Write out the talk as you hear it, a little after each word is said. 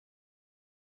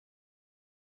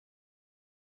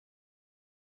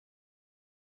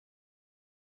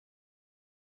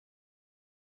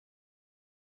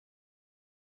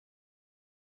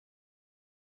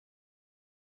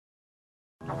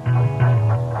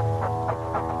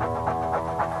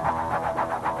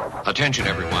Attention,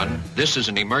 everyone. This is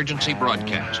an emergency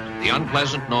broadcast. The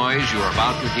unpleasant noise you are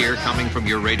about to hear coming from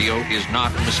your radio is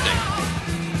not a mistake.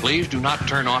 Please do not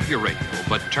turn off your radio,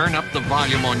 but turn up the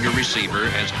volume on your receiver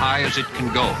as high as it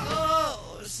can go.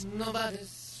 Oh, it's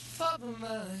nobody's fault but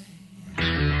mine.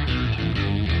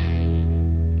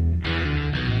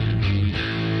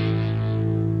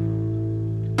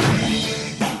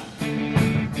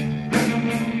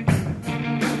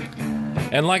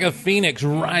 And like a phoenix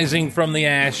rising from the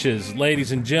ashes,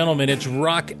 ladies and gentlemen, it's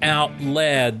Rock Out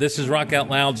Led. This is Rock Out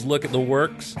Loud's look at the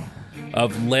works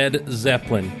of Led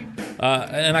Zeppelin.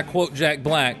 And I quote Jack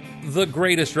Black, the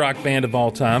greatest rock band of all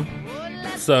time.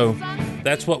 So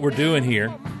that's what we're doing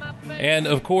here. And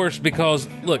of course, because,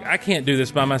 look, I can't do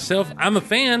this by myself. I'm a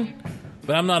fan,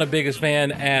 but I'm not a biggest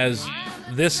fan as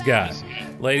this guy.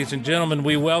 Ladies and gentlemen,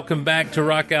 we welcome back to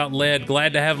Rock Out Led.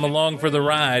 Glad to have him along for the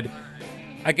ride.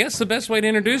 I guess the best way to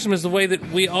introduce him is the way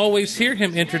that we always hear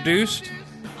him introduced,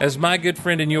 as my good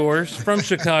friend and yours from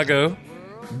Chicago,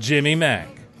 Jimmy Mack.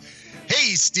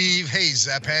 Hey, Steve. Hey,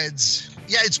 Zeppheads.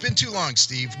 Yeah, it's been too long,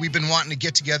 Steve. We've been wanting to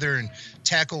get together and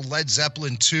tackle Led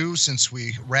Zeppelin II since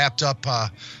we wrapped up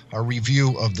our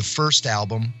review of the first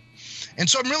album. And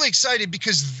so I'm really excited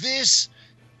because this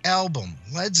album,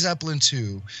 Led Zeppelin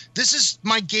II, this is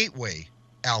my gateway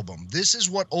album. This is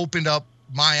what opened up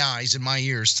my eyes and my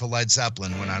ears to Led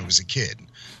Zeppelin when I was a kid.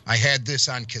 I had this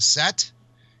on cassette.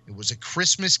 It was a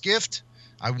Christmas gift.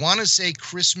 I want to say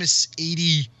Christmas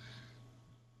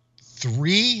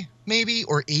 83, maybe,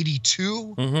 or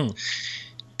 82. Mm-hmm.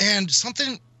 And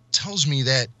something tells me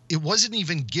that it wasn't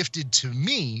even gifted to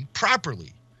me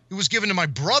properly. It was given to my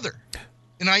brother.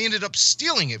 And I ended up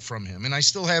stealing it from him, and I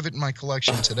still have it in my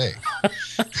collection today.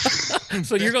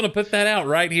 So you're going to put that out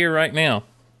right here, right now.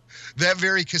 That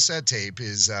very cassette tape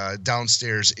is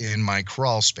downstairs in my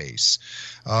crawl space.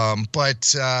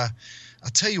 But I'll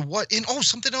tell you what. And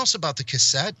something else about the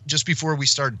cassette, just before we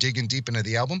start digging deep into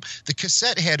the album, the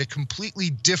cassette had a completely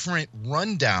different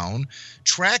rundown,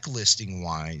 track listing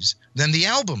wise, than the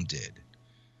album did,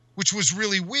 which was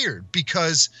really weird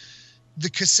because the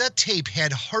cassette tape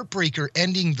had Heartbreaker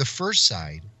ending the first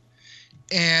side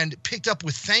and picked up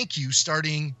with Thank You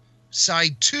starting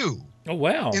side 2. Oh,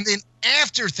 wow. And then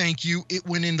after Thank You, it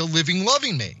went into Living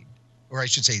Loving Maid. Or I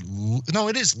should say, no,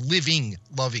 it is Living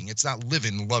Loving. It's not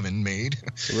Living Loving Maid.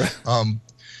 Right.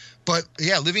 But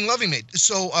yeah, Living Loving Maid.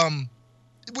 So,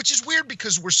 which is weird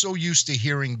because we're so used to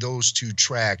hearing those two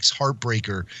tracks,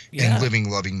 Heartbreaker and Living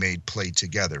Loving Maid, played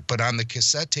together. But on the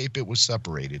cassette tape, it was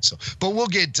separated. So, but we'll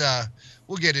get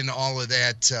into all of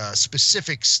that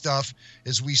specific stuff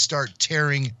as we start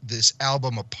tearing this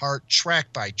album apart,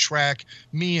 track by track.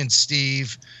 Me and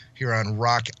Steve here on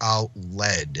Rock Out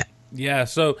Led. Yeah.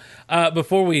 So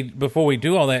before we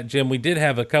do all that, Jim, we did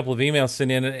have a couple of emails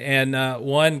sent in, and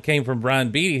one came from Brian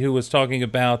Beatty, who was talking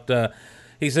about.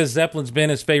 He says Zeppelin's been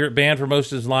his favorite band for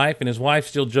most of his life, and his wife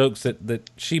still jokes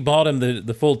that she bought him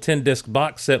the full 10-disc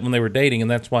box set when they were dating, and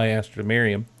that's why I asked her to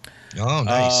marry him. Oh,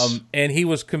 nice. And he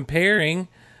was comparing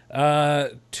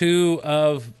two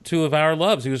of our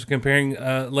loves. He was comparing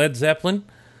Led Zeppelin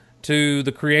to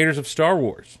the creators of Star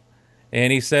Wars.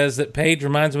 And he says that Page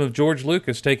reminds him of George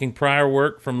Lucas taking prior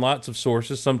work from lots of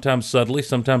sources, sometimes subtly,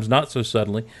 sometimes not so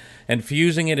subtly, and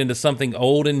fusing it into something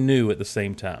old and new at the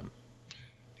same time.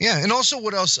 Yeah, and also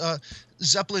what else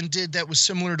Zeppelin did that was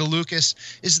similar to Lucas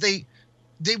is they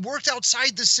worked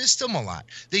outside the system a lot.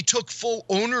 They took full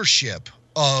ownership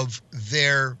of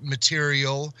their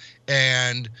material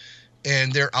and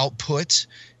their output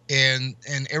and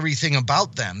everything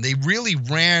about them. They really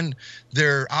ran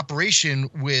their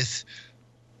operation with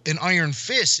an iron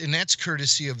fist, and that's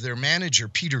courtesy of their manager,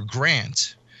 Peter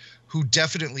Grant, who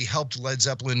definitely helped Led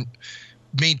Zeppelin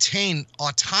maintain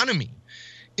autonomy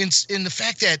in the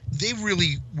fact that they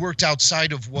really worked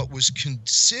outside of what was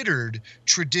considered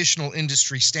traditional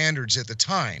industry standards at the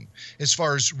time. As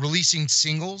far as releasing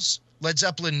singles, Led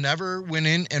Zeppelin never went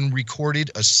in and recorded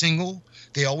a single.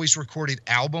 They always recorded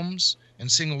albums,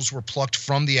 and singles were plucked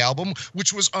from the album,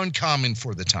 which was uncommon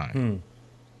for the time.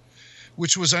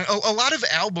 Which was a lot of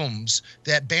albums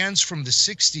that bands from the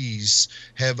 60s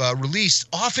have released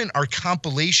often are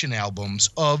compilation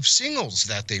albums of singles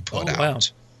that they put out. Wow.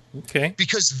 Okay.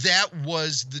 Because that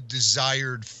was the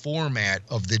desired format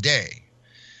of the day.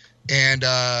 And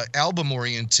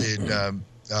album-oriented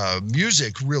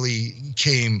music really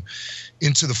came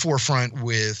into the forefront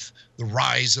with the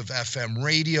rise of FM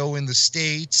radio in the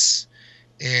States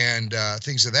and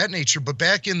things of that nature. But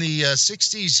back in the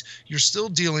 60s, you're still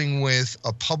dealing with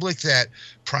a public that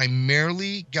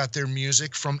primarily got their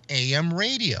music from AM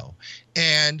radio.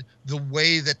 And the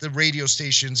way that the radio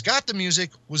stations got the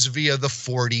music was via the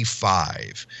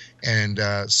 45. And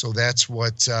so that's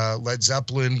what Led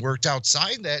Zeppelin worked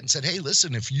outside that and said, hey,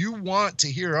 listen, if you want to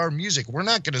hear our music, we're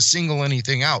not going to single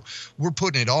anything out. We're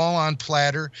putting it all on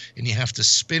platter, and you have to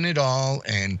spin it all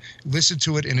and listen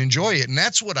to it and enjoy it. And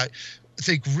that's what I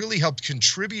think really helped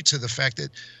contribute to the fact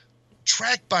that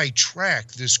track by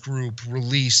track, this group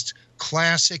released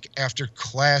classic after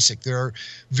classic. There are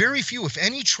very few, if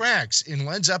any, tracks in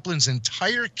Led Zeppelin's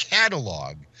entire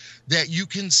catalog that you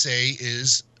can say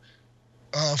is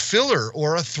a filler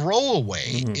or a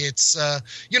throwaway. Mm-hmm. It's,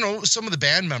 some of the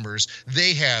band members,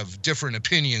 they have different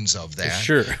opinions of that.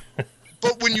 Sure.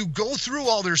 But when you go through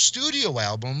all their studio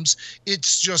albums,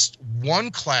 it's just one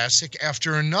classic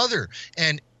after another.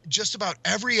 And just about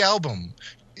every album,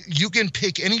 you can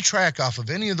pick any track off of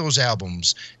any of those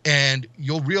albums and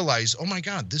you'll realize, oh my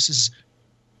God, this is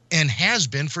and has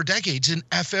been for decades an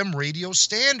FM radio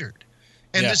standard.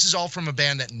 And this is all from a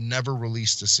band that never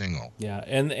released a single. Yeah,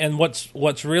 and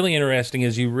what's really interesting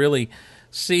is you really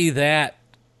see that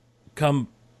come.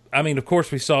 I mean, of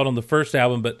course, we saw it on the first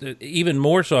album, but even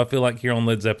more so, I feel like here on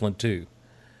Led Zeppelin II,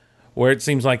 where it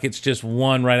seems like it's just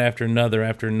one right after another,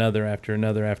 after another, after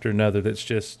another, after another. That's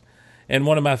just, and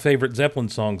one of my favorite Zeppelin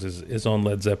songs is on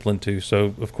Led Zeppelin II.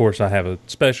 So, of course, I have a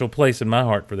special place in my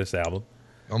heart for this album.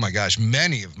 Oh my gosh,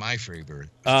 many of my favorite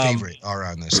are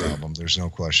on this album. There's no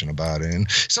question about it.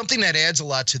 And something that adds a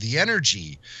lot to the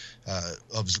energy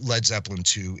of Led Zeppelin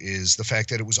II is the fact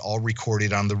that it was all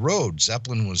recorded on the road.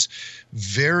 Zeppelin was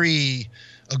very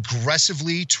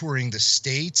aggressively touring the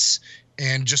States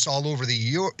and just all over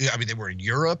they were in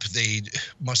Europe. They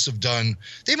must have done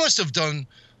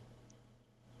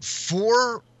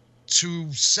 4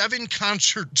 to 7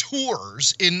 concert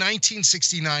tours in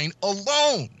 1969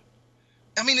 alone.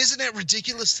 I mean, isn't that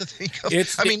ridiculous to think of?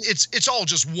 It's all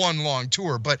just one long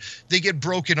tour, but they get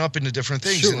broken up into different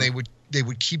things. Sure. And they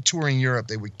would keep touring Europe.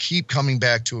 They would keep coming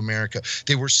back to America.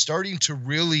 They were starting to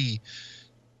really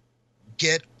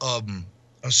get a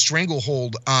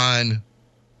stranglehold on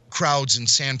crowds in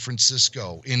San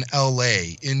Francisco, in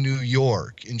LA, in New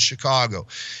York, in Chicago,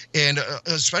 and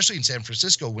especially in San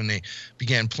Francisco when they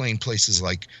began playing places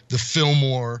like the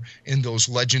Fillmore and those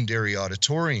legendary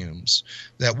auditoriums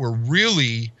that were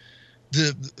really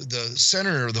the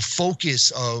center or the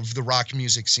focus of the rock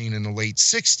music scene in the late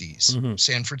 60s,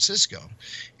 San Francisco.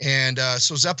 And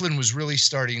so Zeppelin was really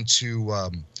starting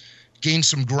to gain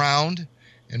some ground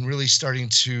and really starting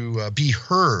to be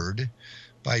heard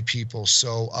by people.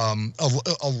 So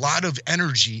a lot of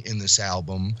energy in this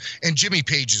album. And Jimmy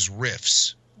Page's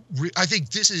riffs. I think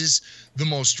this is the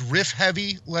most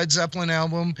riff-heavy Led Zeppelin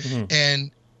album,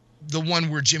 and the one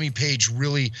where Jimmy Page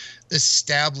really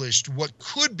established what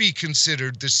could be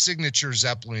considered the signature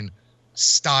Zeppelin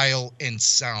style and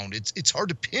sound. It's hard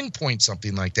to pinpoint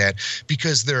something like that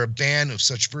because they're a band of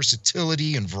such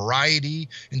versatility and variety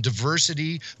and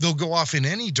diversity. They'll go off in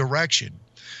any direction.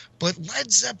 But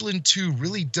Led Zeppelin II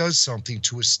really does something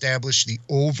to establish the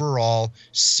overall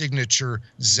signature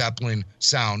Zeppelin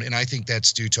sound. And I think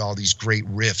that's due to all these great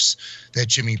riffs that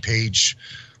Jimmy Page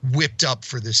whipped up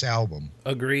for this album.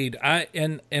 Agreed.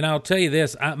 And I'll tell you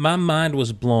this, my mind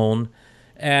was blown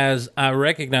as I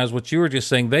recognized what you were just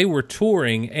saying. They were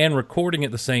touring and recording at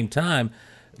the same time.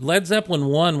 Led Zeppelin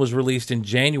I was released in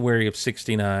January of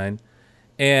 1969,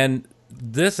 and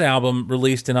this album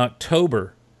released in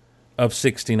October of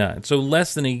 1969. So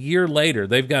less than a year later,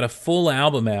 they've got a full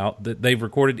album out that they've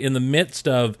recorded in the midst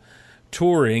of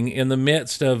touring, in the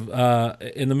midst of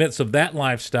that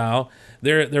lifestyle.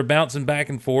 They're bouncing back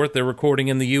and forth. They're recording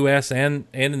in the U.S. and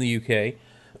in the U.K.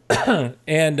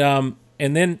 and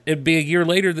then it'd be a year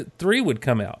later that 3 would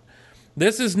come out.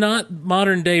 This is not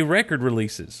modern day record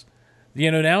releases.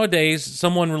 Nowadays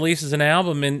someone releases an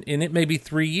album and it may be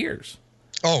 3 years.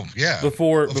 Oh yeah.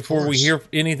 Before we hear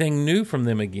anything new from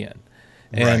them again.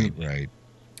 And right.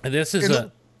 This is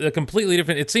a completely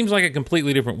different. It seems like a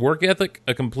completely different work ethic,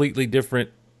 a completely different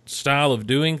style of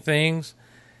doing things.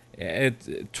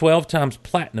 12 times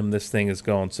platinum. This thing has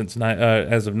gone since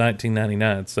as of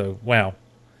 1999. So wow.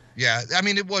 Yeah, I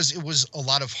mean it was a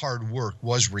lot of hard work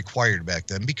was required back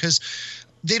then because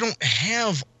they didn't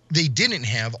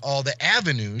have all the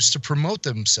avenues to promote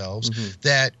themselves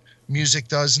that music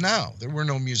does now. There were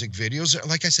no music videos.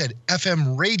 Like I said,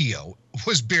 FM radio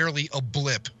was barely a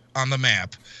blip on the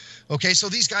map. Okay, so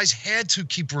these guys had to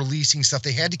keep releasing stuff.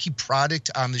 They had to keep product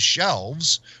on the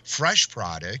shelves, fresh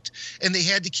product, and they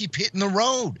had to keep hitting the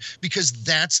road because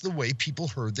that's the way people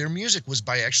heard their music, was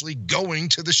by actually going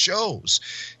to the shows.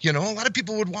 You know, a lot of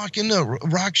people would walk into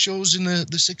rock shows in the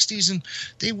 60s and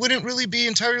they wouldn't really be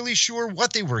entirely sure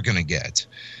what they were going to get.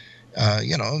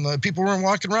 You know, people weren't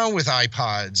walking around with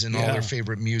iPods and all their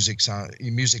favorite music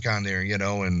on there, you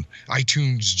know, and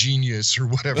iTunes Genius or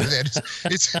whatever that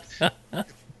is.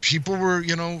 People were,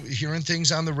 you know, hearing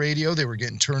things on the radio. They were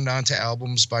getting turned on to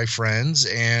albums by friends,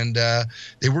 and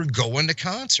they were going to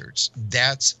concerts.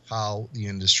 That's how the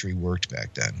industry worked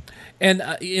back then. And,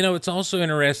 you know, it's also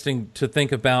interesting to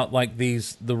think about, like,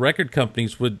 the record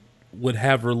companies would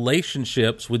have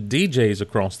relationships with DJs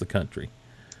across the country.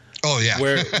 Oh yeah,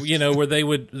 where they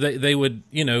would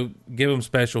you know, give them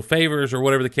special favors or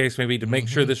whatever the case may be to make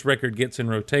sure this record gets in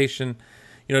rotation,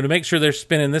 you know, to make sure they're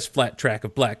spinning this flat track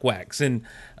of Black Wax, and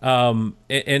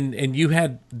you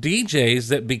had DJs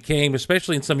that became,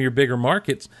 especially in some of your bigger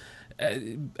markets,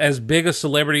 as big as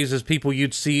celebrities as people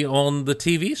you'd see on the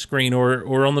TV screen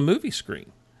or on the movie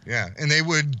screen. Yeah, and they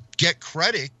would get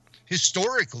credit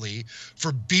historically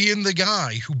for being the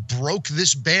guy who broke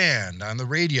this band on the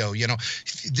radio. You know,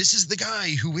 this is the guy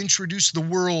who introduced the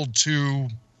world to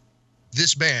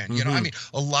this band. You know, I mean,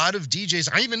 a lot of DJs,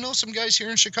 I even know some guys here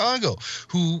in Chicago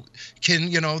who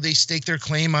can, you know, they stake their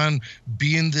claim on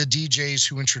being the DJs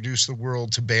who introduced the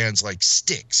world to bands like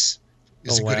Styx.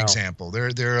 Is a good example. They're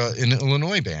an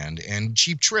Illinois band, and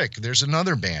Cheap Trick. There's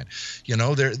another band. You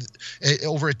know, they're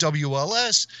over at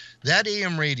WLS, that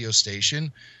AM radio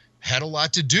station had a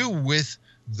lot to do with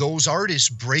those artists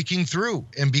breaking through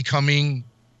and becoming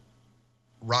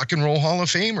rock and roll Hall of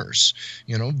Famers,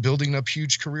 you know, building up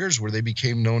huge careers where they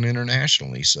became known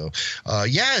internationally. So,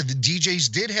 yeah, the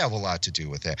DJs did have a lot to do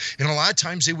with that. And a lot of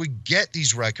times they would get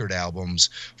these record albums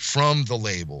from the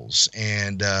labels,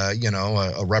 and, you know,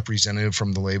 a representative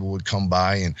from the label would come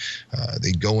by, and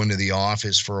they'd go into the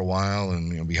office for a while,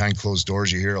 and, you know, behind closed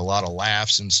doors, you hear a lot of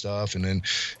laughs and stuff. And then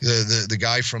the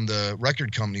guy from the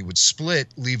record company would split,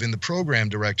 leaving the program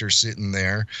director sitting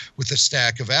there with a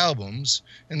stack of albums.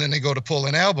 And then they go to pull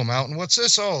an album out, and what's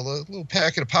this? Oh, a little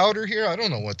packet of powder here. I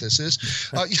don't know what this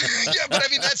is. Yeah, but I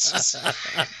mean, that's just,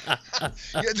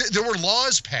 yeah, there were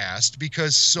laws passed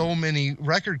because so many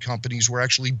record companies were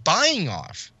actually buying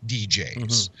off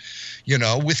DJs, you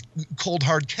know, with cold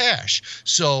hard cash.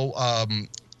 So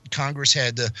Congress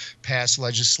had to pass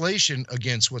legislation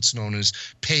against what's known as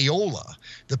payola,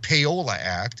 the Payola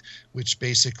Act, which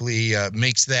basically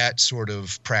makes that sort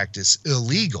of practice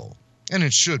illegal, and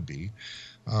it should be.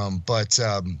 But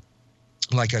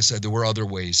like I said, there were other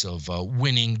ways of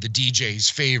winning the DJ's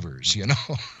favors, you know,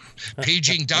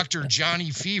 paging Dr.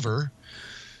 Johnny Fever.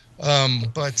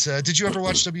 But did you ever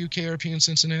watch WKRP in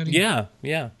Cincinnati? Yeah.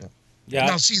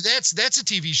 Now, see, that's a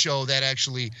TV show that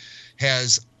actually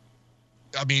has,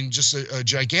 I mean, just a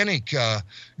gigantic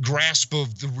grasp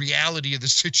of the reality of the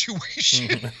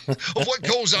situation of what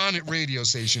goes on at radio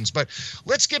stations. But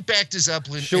let's get back to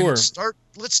Zeppelin. Sure. And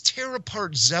let's tear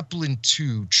apart Zeppelin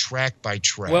II track by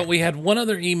track. Well, we had one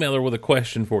other emailer with a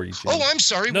question for you, Jim. Oh, I'm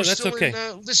sorry. No, We're that's still okay.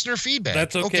 in listener feedback.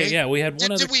 That's okay. Yeah, we had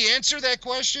one other. Did we answer that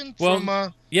question?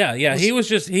 Well, yeah. He was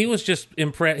just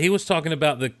impressed. He was talking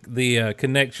about the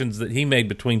connections that he made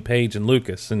between Page and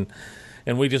Lucas,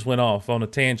 and we just went off on a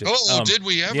tangent. Oh, did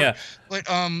we ever? Yeah. But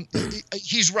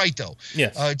he's right, though.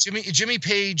 Yes. Jimmy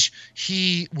Page,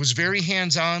 he was very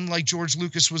hands-on, like George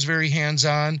Lucas was very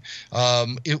hands-on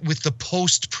with the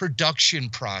post-production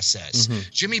process.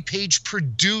 Jimmy Page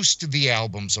produced the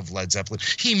albums of Led Zeppelin.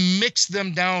 He mixed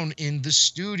them down in the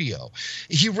studio.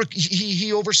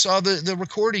 He oversaw the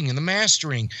recording and the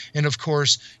mastering, and, of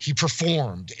course, he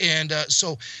performed. And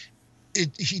so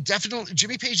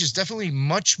Jimmy Page is definitely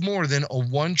much more than a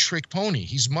one-trick pony.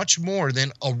 He's much more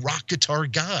than a rock guitar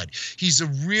god. He's a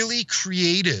really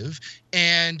creative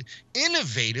and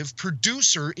innovative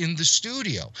producer in the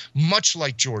studio, much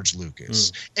like George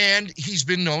Lucas. And he's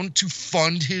been known to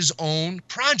fund his own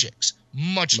projects,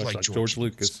 much like George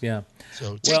Lucas. Yeah.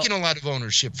 So taking a lot of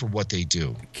ownership for what they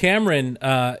do. Cameron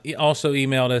also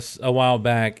emailed us a while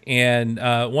back, and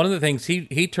one of the things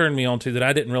he turned me on to that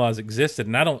I didn't realize existed,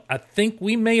 and I think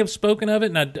we may have spoken of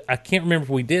it, and I can't remember if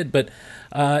we did, but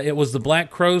it was the Black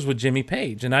Crowes with Jimmy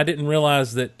Page, and I didn't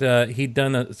realize that he'd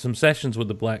done some sessions with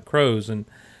the Black Crowes, and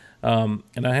I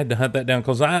had to hunt that down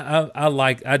because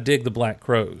I dig the Black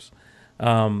Crowes.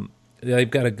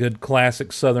 They've got a good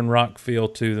classic Southern rock feel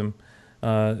to them.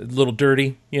 A little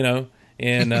dirty, you know,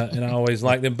 and I always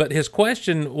like them. But his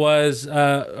question was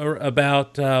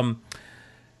about John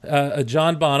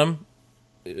Bonham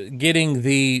getting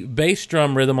the bass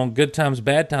drum rhythm on Good Times,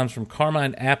 Bad Times from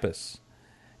Carmine Appice.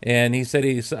 And he said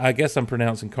I guess I'm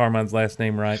pronouncing Carmine's last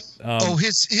name right.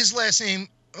 His last name,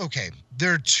 okay.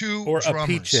 There are two drummers.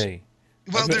 Apice.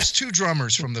 Well, there's two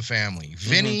drummers from the family,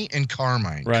 Vinny and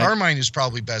Carmine. Right. Carmine is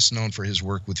probably best known for his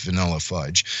work with Vanilla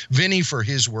Fudge. Vinny for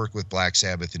his work with Black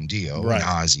Sabbath and Dio and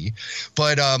Ozzy.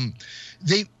 But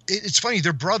it's funny,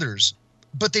 they're brothers,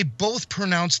 but they both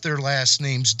pronounce their last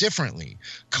names differently.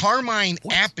 Carmine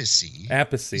Appice.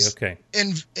 Appice, okay.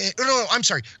 And no, I'm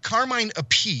sorry, Carmine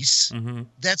Appice.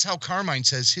 That's how Carmine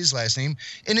says his last name.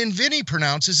 And then Vinny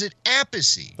pronounces it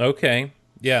Appice. Okay,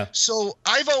 yeah. So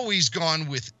I've always gone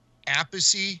with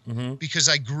Appice because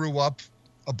I grew up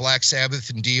a Black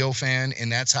Sabbath and Dio fan,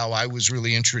 and that's how I was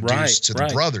really introduced to the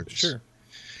brothers. Sure.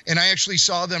 And I actually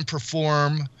saw them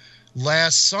perform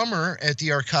last summer at the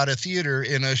Arcada Theater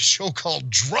in a show called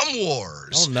Drum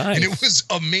Wars. Oh, nice. And it was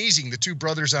amazing. The two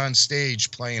brothers on stage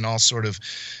playing all sort of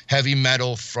heavy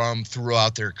metal from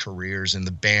throughout their careers and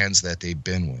the bands that they've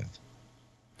been with.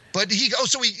 But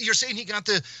you're saying he got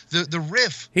the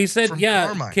riff? He said, from yeah.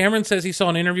 Carmine. Cameron says he saw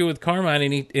an interview with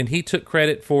Carmine, and he took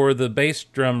credit for the bass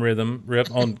drum rhythm riff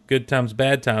on Good Times,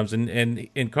 Bad Times,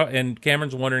 and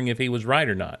Cameron's wondering if he was right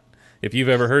or not. If you've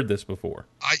ever heard this before,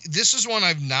 this is one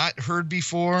I've not heard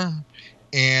before,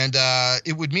 and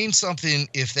it would mean something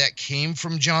if that came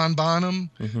from John Bonham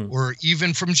or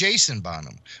even from Jason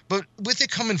Bonham. But with it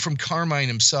coming from Carmine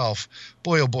himself,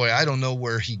 boy, oh boy, I don't know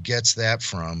where he gets that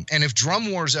from. And if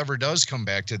Drum Wars ever does come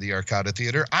back to the Arcada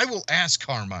Theater, I will ask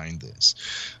Carmine this,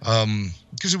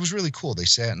 because it was really cool. They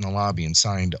sat in the lobby and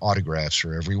signed autographs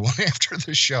for everyone after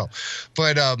the show.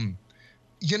 But I've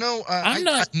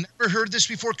never heard this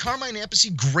before. Carmine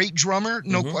Appice, great drummer,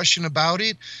 no question about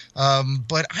it.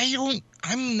 But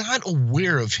I'm not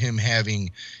aware of him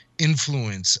having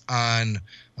influence on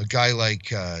a guy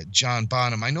like John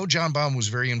Bonham. I know John Bonham was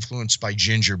very influenced by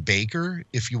Ginger Baker,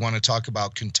 if you want to talk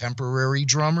about contemporary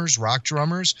drummers, rock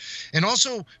drummers, and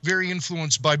also very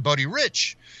influenced by Buddy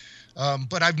Rich.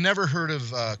 But I've never heard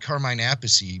of Carmine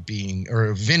Appice being,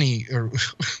 or Vinny, or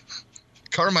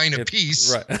Carmine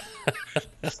Appice. Right.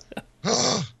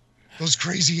 Those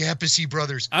crazy Appice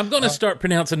brothers. I'm going to start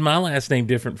pronouncing my last name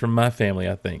different from my family,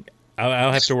 I think.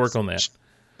 I'll have to work on that.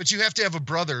 But you have to have a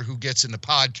brother who gets into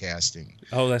podcasting.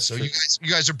 Oh, that's so true.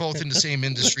 You guys are both in the same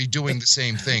industry doing the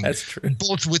same thing. That's true.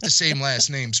 Both with the same last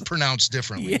names, pronounced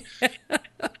differently. Yeah.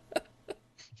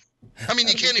 I mean,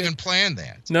 you can't even plan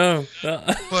that. No.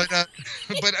 But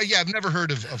yeah, I've never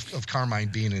heard of Carmine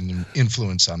being an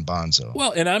influence on Bonzo.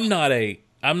 Well, and I'm not a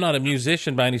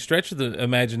musician by any stretch of the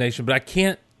imagination, but I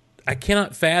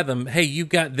cannot fathom, hey, you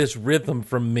got this rhythm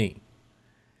from me.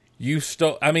 You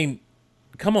stole, I mean,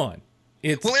 come on.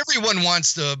 Well, everyone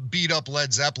wants to beat up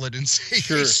Led Zeppelin and say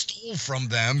they stole from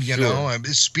them, you know.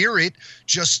 Spirit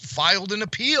just filed an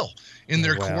appeal in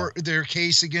their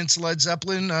case against Led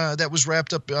Zeppelin that was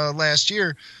wrapped up last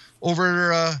year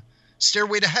over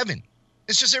Stairway to Heaven.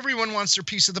 It's just everyone wants their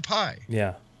piece of the pie.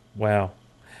 Yeah. Wow.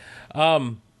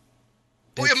 Boy,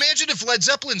 imagine if Led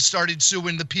Zeppelin started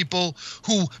suing the people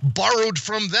who borrowed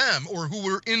from them or who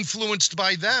were influenced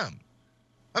by them.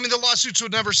 I mean, the lawsuits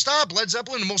would never stop. Led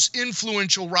Zeppelin, the most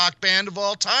influential rock band of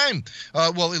all time.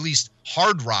 Well, at least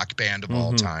hard rock band of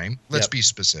all time. Let's be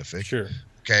specific. Sure.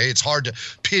 Okay, it's hard to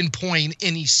pinpoint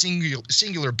any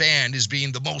singular band as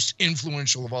being the most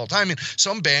influential of all time. And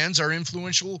some bands are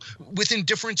influential within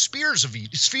different spheres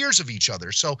of each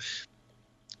other. So,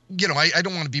 you know, I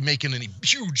don't want to be making any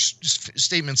huge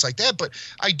statements like that, but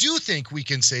I do think we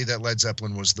can say that Led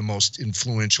Zeppelin was the most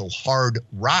influential hard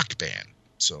rock band.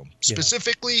 So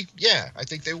specifically, I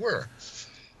think they were.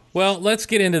 Well, let's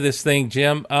get into this thing,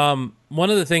 Jim. One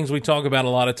of the things we talk about a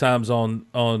lot of times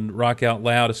on Rock Out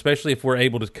Loud, especially if we're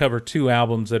able to cover two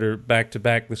albums that are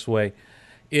back-to-back this way,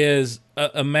 is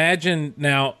imagine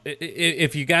now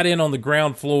if you got in on the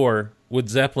ground floor with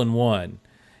Zeppelin 1,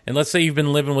 and let's say you've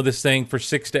been living with this thing for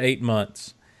 6 to 8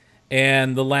 months,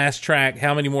 and the last track,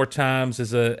 How Many More Times,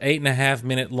 is a 8.5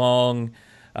 minute long,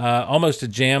 almost a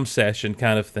jam session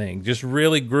kind of thing, just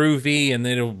really groovy, and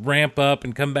then it'll ramp up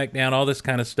and come back down, all this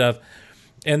kind of stuff.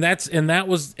 And that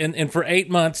was for 8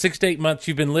 months, 6 to 8 months,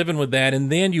 you've been living with that,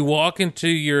 and then you walk into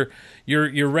your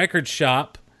record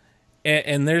shop,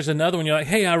 and there's another one. You're like,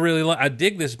 hey, I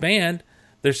dig this band.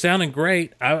 They're sounding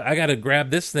great. I got to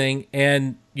grab this thing,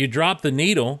 and you drop the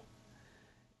needle,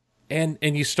 and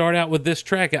you start out with this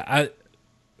track. A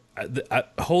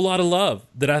whole lot of love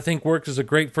that I think works as a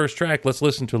great first track. Let's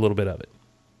listen to a little bit of it.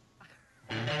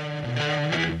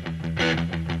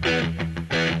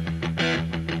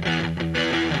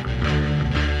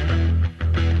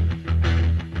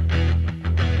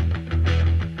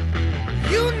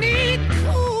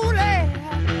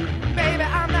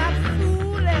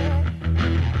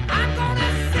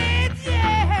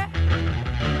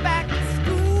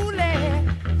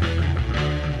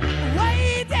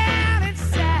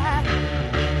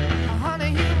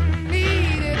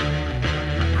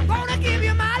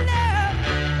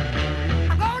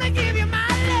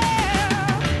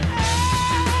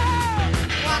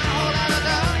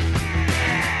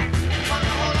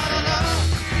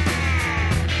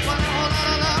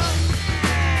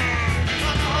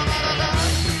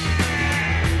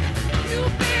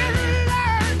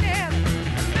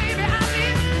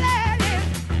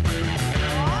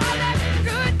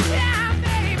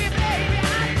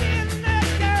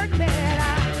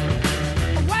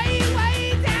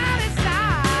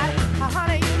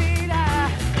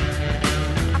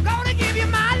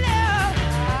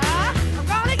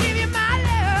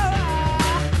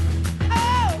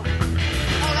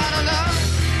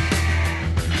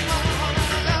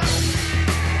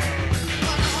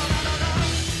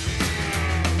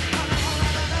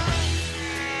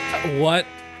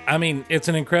 I mean, it's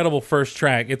an incredible first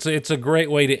track. It's a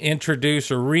great way to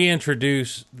introduce or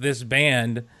reintroduce this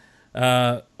band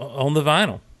on the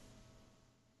vinyl.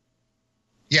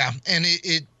 Yeah, and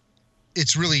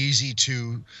it's really easy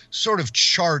to sort of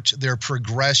chart their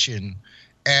progression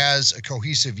as a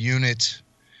cohesive unit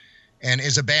and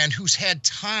as a band who's had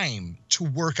time to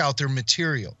work out their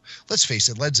material. Let's face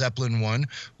it, Led Zeppelin I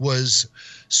was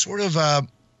sort of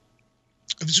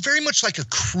it was very much like a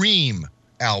Cream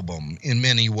album in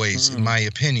many ways, in my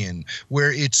opinion,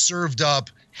 where it served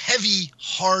up heavy,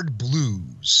 hard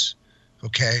blues,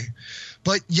 okay?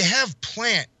 But you have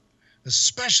Plant,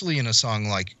 especially in a song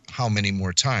like How Many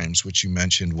More Times, which you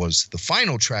mentioned was the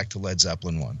final track to Led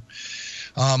Zeppelin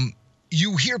I.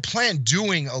 You hear Plant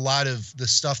doing a lot of the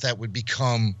stuff that would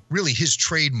become really his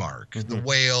trademark, the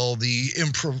wail, the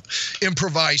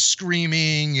improvised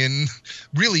screaming, and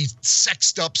really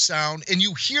sexed up sound. And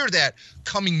you hear that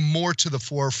coming more to the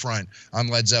forefront on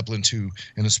Led Zeppelin II,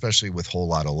 and especially with Whole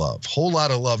Lotta Love. Whole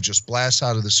Lotta Love just blasts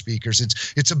out of the speakers.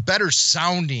 It's a better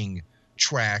sounding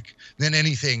track than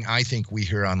anything I think we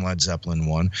hear on Led Zeppelin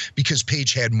I, because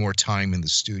Page had more time in the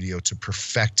studio to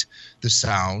perfect the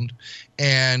sound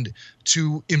and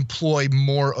to employ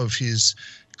more of his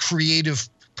creative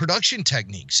production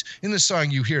techniques. In the song,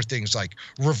 you hear things like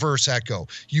reverse echo.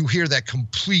 You hear that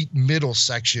complete middle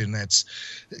section that's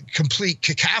complete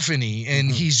cacophony,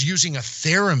 and he's using a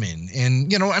theremin.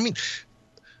 And, I mean,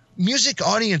 music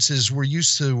audiences were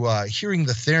used to hearing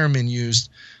the theremin used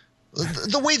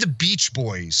the way the Beach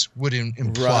Boys would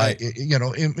employ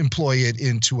it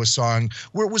into a song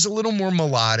where it was a little more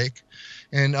melodic.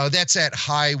 And that's that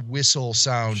high whistle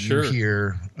sound you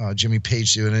hear Jimmy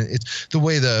Page do. And it's the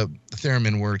way the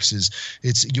theremin works is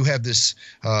you have this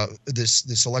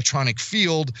electronic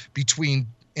field between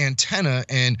antenna,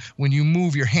 and when you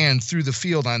move your hand through the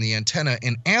field on the antenna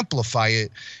and amplify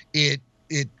it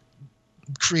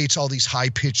creates all these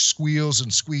high-pitched squeals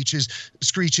and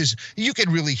screeches. You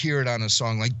can really hear it on a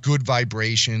song like Good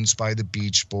Vibrations by the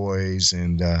Beach Boys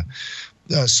and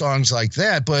songs like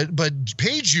that. But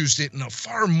Page used it in a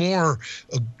far more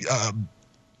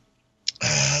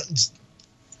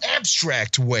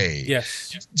abstract way.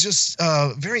 Yes. Just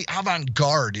very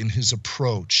avant-garde in his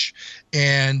approach,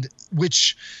 and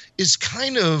which is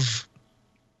kind of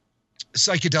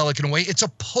psychedelic in a way. It's a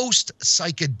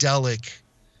post-psychedelic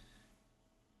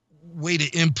way to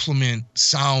implement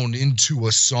sound into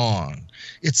a song.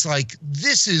 It's like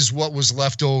this is what was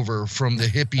left over from the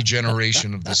hippie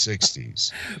generation of the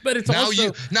 60s. But it's now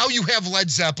also you have Led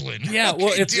Zeppelin. Yeah, okay,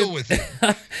 well, deal with it.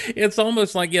 It's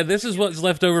almost like, this is what's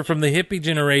left over from the hippie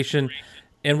generation,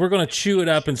 and we're going to chew it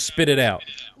up and spit it out.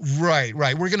 Right.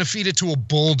 We're going to feed it to a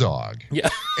bulldog. Yeah.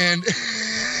 And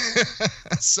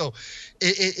so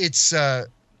it's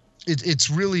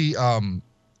really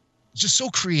just so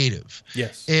creative.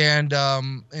 Yes. And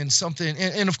something,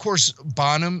 and of course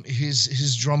Bonham,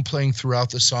 his drum playing throughout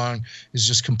the song is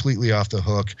just completely off the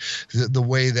hook. The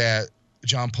way that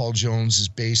John Paul Jones's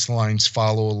bass lines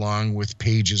follow along with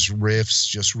Page's riffs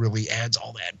just really adds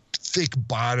all that thick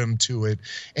bottom to it,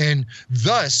 and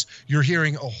thus you're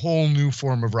hearing a whole new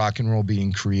form of rock and roll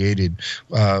being created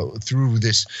through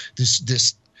this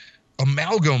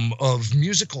amalgam of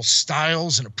musical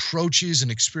styles and approaches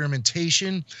and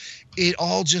experimentation. It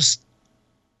all just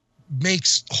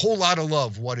makes Whole Lotta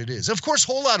Love what it is. Of course,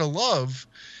 Whole Lotta Love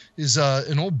is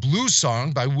an old blues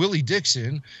song by Willie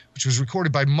Dixon, which was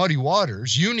recorded by Muddy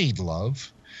Waters. You Need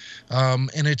Love.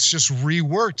 And it's just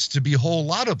reworked to be a Whole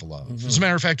Lot of Love. Mm-hmm. As a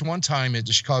matter of fact, one time at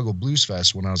the Chicago Blues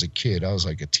Fest when I was a kid, I was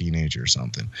like a teenager or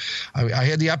something, I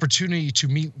had the opportunity to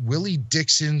meet Willie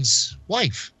Dixon's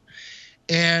wife.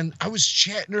 And I was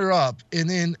chatting her up, and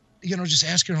then, just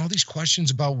asking her all these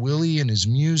questions about Willie and his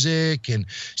music. And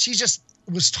she just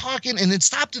was talking and then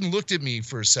stopped and looked at me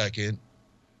for a second,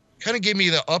 kind of gave me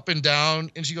the up and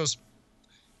down. And she goes,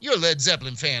 "You're a Led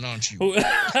Zeppelin fan, aren't you?"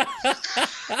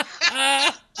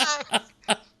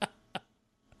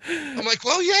 I'm like,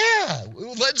 well, yeah.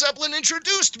 Led Zeppelin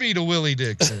introduced me to Willie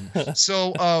Dixon.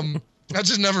 So I'll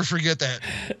just never forget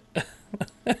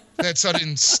that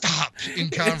sudden stop in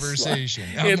conversation.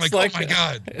 I'm like, oh my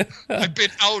God, I've been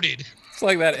outed. It's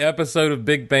like that episode of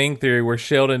Big Bang Theory where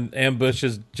Sheldon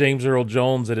ambushes James Earl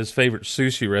Jones at his favorite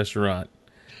sushi restaurant.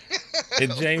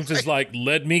 And James is like,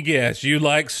 "Let me guess, you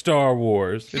like Star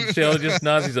Wars." And Sheldon just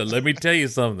nods. He said, "Let me tell you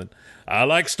something. I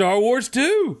like Star Wars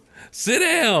too. Sit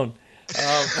down."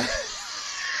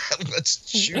 Let's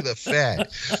chew the fat.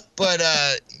 But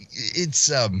it's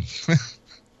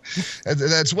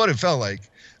that's what it felt like.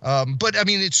 But I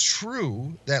mean, it's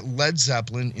true that Led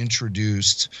Zeppelin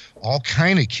introduced all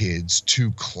kind of kids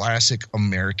to classic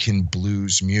American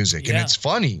blues music. Yeah. And it's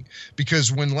funny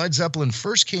because when Led Zeppelin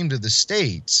first came to the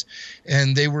States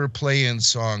and they were playing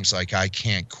songs like I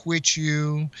Can't Quit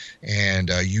You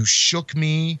and You Shook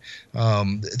Me,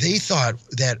 they thought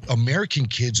that American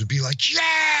kids would be like,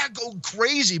 yeah, go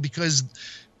crazy, because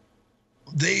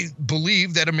they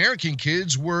believed that American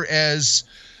kids were as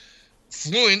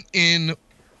fluent in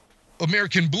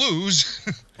American blues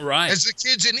Right. as the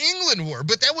kids in England were.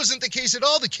 But that wasn't the case at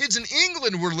all. The kids in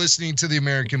England were listening to the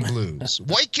American blues.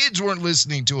 White kids weren't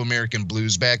listening to American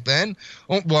blues back then.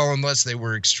 Well, unless they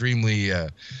were extremely,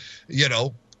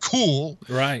 cool.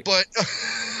 Right. But,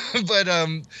 I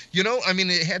mean,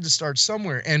 it had to start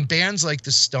somewhere. And bands like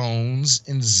the Stones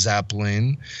and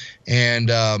Zeppelin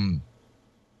and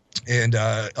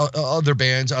other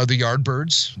bands, the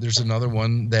Yardbirds. There's another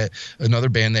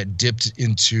band that dipped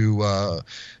into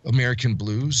American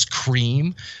blues.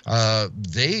 Cream.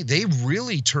 They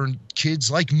really turned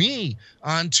kids like me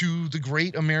onto the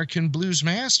great American blues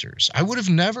masters. I would have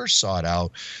never sought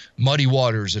out Muddy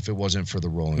Waters if it wasn't for the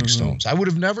Rolling Stones. I would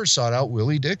have never sought out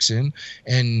Willie Dixon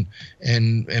and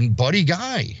Buddy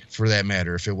Guy, for that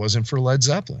matter, if it wasn't for Led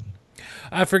Zeppelin.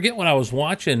 I forget what I was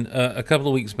watching a couple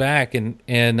of weeks back, and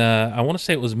I want to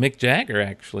say it was Mick Jagger,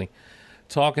 actually,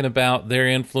 talking about their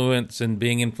influence and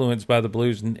being influenced by the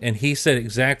blues, and he said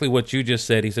exactly what you just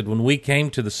said. He said, when we came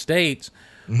to the States,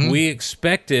 we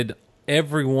expected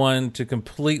everyone to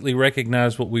completely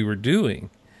recognize what we were doing.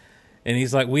 And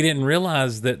he's like, we didn't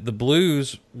realize that the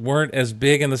blues weren't as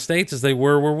big in the States as they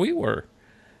were where we were,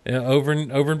 over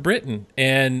in Britain.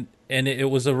 And it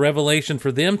was a revelation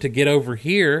for them to get over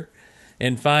here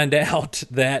and find out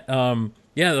that,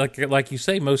 like you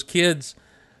say, most kids,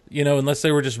 unless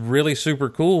they were just really super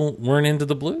cool, weren't into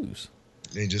the blues.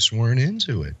 They just weren't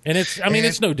into it. And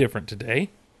it's no different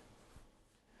today.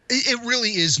 It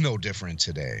really is no different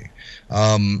today.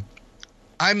 I'm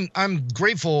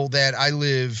grateful that I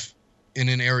live in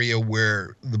an area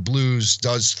where the blues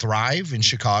does thrive in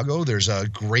Chicago. There's a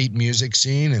great music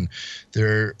scene, and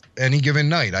any given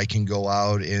night I can go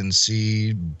out and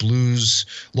see blues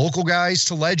local guys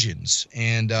to legends,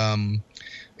 and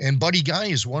Buddy Guy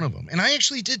is one of them. And I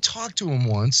actually did talk to him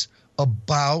once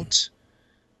about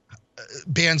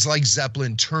bands like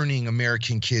Zeppelin turning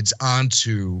American kids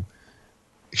onto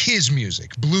his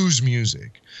music, blues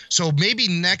music. So maybe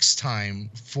next time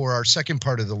for our second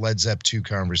part of the Led Zepp 2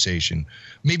 conversation,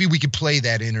 maybe we could play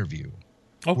that interview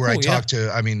where I talk to,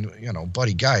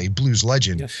 Buddy Guy, blues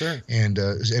legend. Yes, sir. And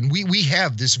we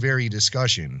have this very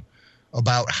discussion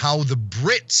about how the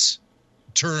Brits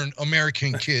turn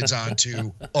American kids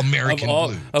onto American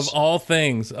blues. Of all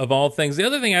things. The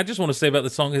other thing I just want to say about the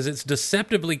song is it's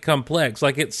deceptively complex.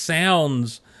 Like, it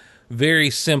sounds very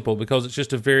simple because it's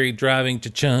just a very driving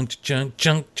chunk.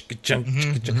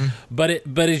 But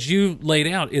as you laid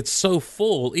out, it's so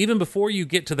full. Even before you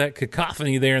get to that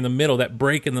cacophony there in the middle, that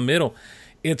break in the middle,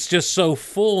 it's just so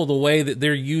full the way that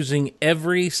they're using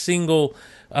every single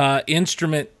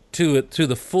instrument to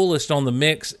the fullest on the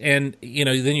mix, and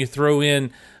then you throw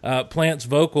in Plant's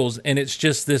vocals, and it's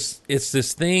just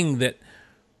this thing that,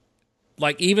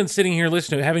 like, even sitting here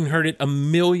listening to it, having heard it a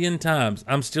million times,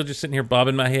 I'm still just sitting here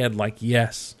bobbing my head like,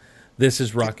 yes, this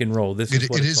is rock and roll. This is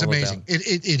what it's all amazing. about.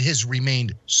 It has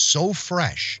remained so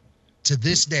fresh to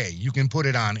this day. You can put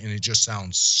it on and it just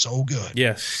sounds so good.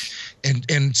 Yes.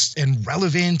 And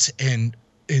relevant and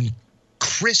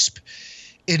crisp.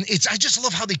 And I just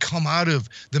love how they come out of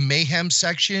the Mayhem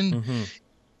section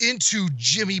into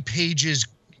Jimmy Page's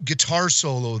guitar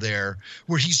solo there,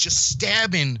 where he's just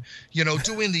stabbing,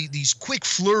 doing these quick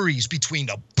flurries between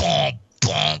the boom,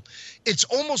 boom. It's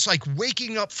almost like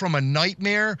waking up from a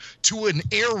nightmare to an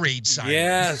air raid siren.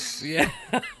 Yes, yeah.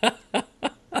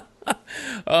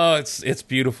 Oh, it's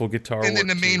beautiful guitar. And then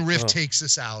work the main too. riff takes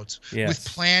us out Yes. with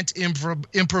Plant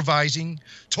improvising,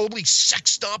 totally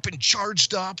sexed up and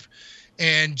charged up,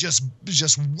 and just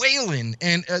wailing,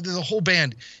 and the whole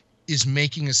band is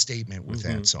making a statement with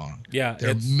that song. Yeah,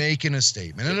 they're making a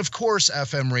statement. And of course,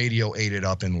 FM radio ate it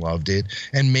up and loved it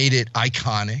and made it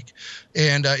iconic.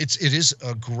 And it is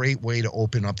a great way to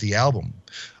open up the album.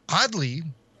 Oddly,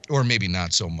 or maybe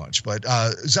not so much, but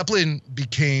Zeppelin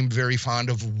became very fond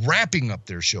of wrapping up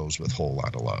their shows with Whole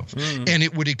Lotta Love. And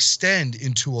it would extend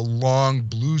into a long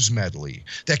blues medley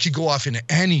that could go off in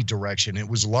any direction. It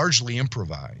was largely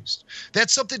improvised.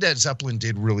 That's something that Zeppelin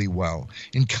did really well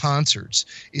in concerts,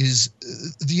 is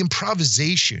the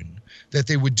improvisation that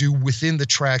they would do within the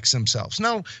tracks themselves.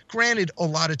 Now, granted, a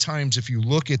lot of times if you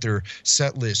look at their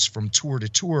set lists from tour to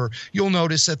tour, you'll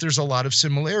notice that there's a lot of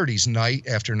similarities night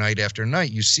after night after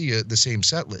night. You see the same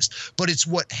set list, but it's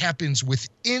what happens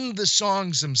within the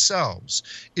songs themselves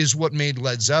is what made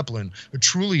Led Zeppelin a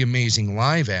truly amazing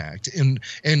live act, and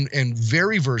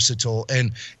very versatile,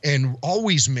 and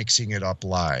always mixing it up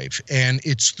live. And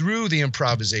it's through the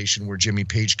improvisation where Jimmy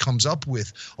Page comes up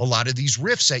with a lot of these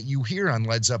riffs that you hear on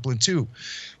Led Zeppelin II.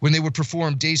 When they would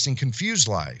perform Dazed and Confused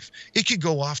live, it could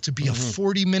go off to be a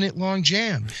 40-minute long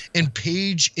jam, and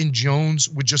Page and Jones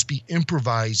would just be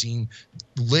improvising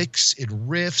licks and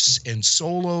riffs and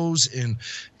solos and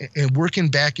working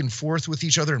back and forth with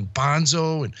each other, and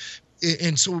Bonzo,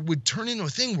 and so it would turn into a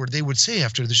thing where they would say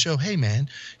after the show, "Hey man,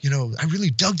 I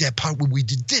really dug that part where we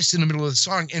did this in the middle of the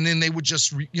song," and then they would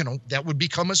just that would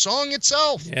become a song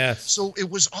itself. Yes. So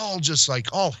it was all just like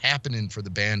all happening for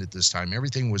the band at this time.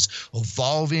 Everything was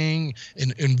evolving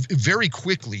and very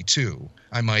quickly too,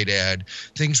 I might add.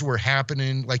 Things were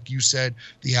happening, like you said,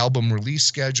 the album release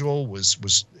schedule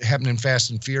was happening fast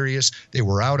and furious. They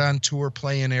were out on tour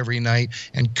playing every night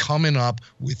and coming up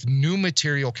with new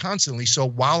material constantly. So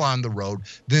while on the road,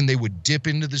 then they would dip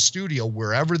into the studio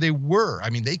wherever they were. I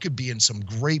mean, they could be in some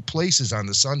great places on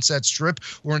the Sunset Strip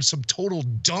or in some total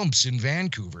dumps in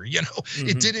Vancouver.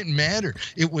 It didn't matter.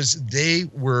 It was they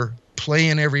were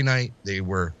playing every night. They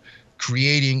were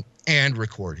creating and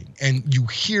recording, and you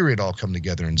hear it all come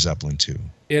together in Zeppelin II.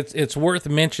 It's worth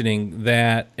mentioning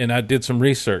that, and I did some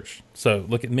research, so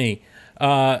look at me,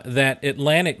 that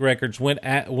Atlantic Records went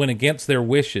against their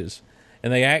wishes,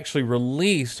 and they actually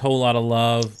released Whole Lotta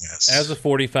Love as a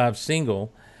 45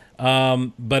 single,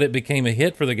 but it became a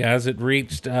hit for the guys. It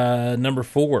reached number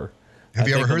 4. Have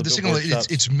you ever heard the single?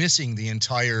 It's missing the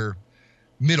entire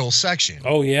middle section.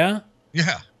 Oh, yeah?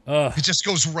 Yeah. It just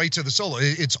goes right to the solo.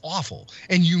 It's awful.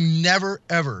 And you never,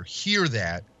 ever hear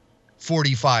that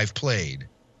 45 played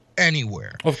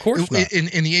anywhere. Of course not.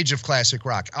 In the age of classic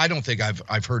rock, I don't think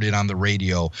I've heard it on the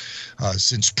radio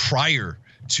since prior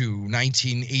to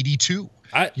 1982.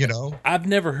 I've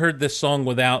never heard this song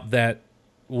without the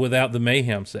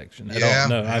Mayhem section at all.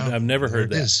 No, I've never heard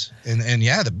that. And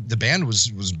yeah, the band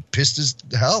was pissed as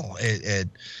hell at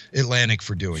Atlantic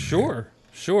for doing that.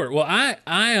 Sure. Well, I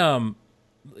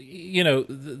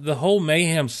the whole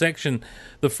Mayhem section,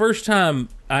 the first time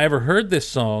I ever heard this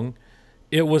song,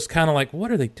 it was kind of like,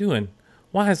 what are they doing?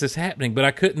 Why is this happening? But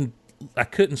I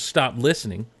couldn't stop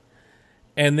listening.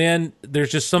 And then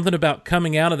there's just something about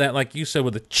coming out of that, like you said,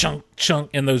 with the chunk,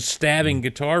 and those stabbing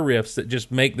guitar riffs that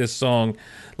just make this song,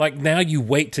 like, now you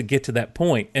wait to get to that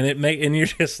point, and and you're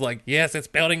just like, yes, it's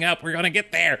building up, we're gonna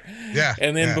get there. Yeah.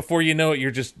 And then before you know it,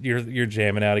 you're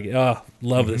jamming out again. Oh,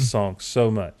 love this song so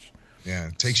much. Yeah,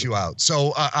 it takes you out.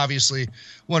 So obviously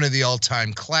one of the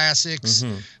all-time classics.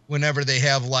 Whenever they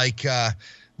have like the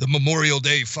Memorial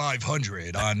Day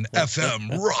 500 on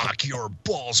FM, rock your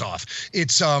balls off.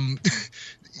 It's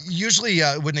usually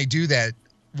when they do that,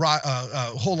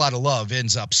 Whole Lotta Love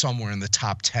ends up somewhere in the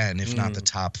top 10, if not the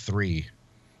top 3.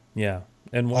 Yeah,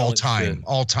 and all time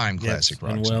classic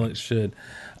rock. And it should.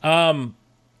 Well,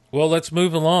 let's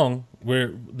move along.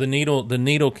 Where the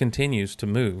needle continues to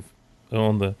move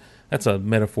on that's a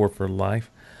metaphor for life.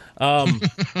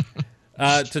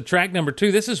 To track number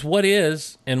 2, this is What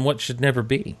Is and What Should Never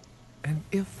Be. And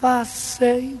if I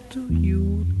say to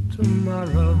you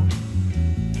tomorrow,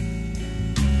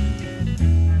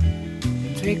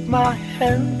 take my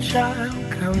hand, child,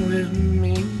 come with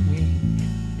me.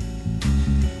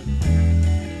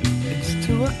 It's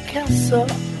to a castle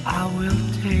I will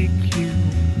take you,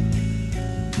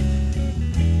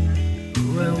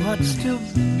 where what's to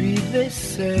be, they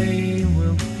say,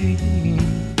 will be.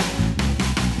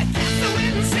 The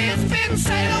wind sails, spin,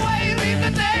 sail away, leave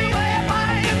the day way up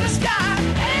high in the sky.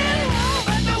 And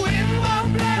but the wind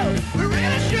won't blow, we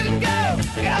really shouldn't go.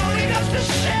 It only goes to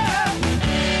show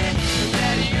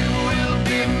that you will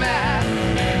be mad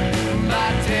by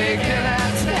taking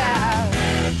our time.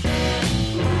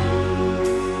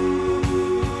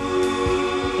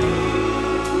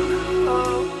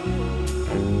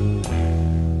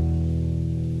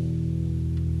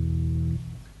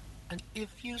 And if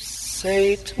you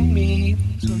say to me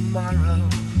tomorrow,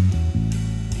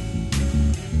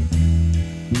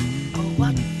 oh,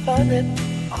 what fun it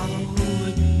all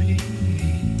would be,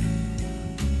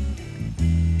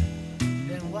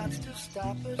 then what's to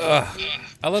stop us?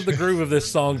 I love the groove of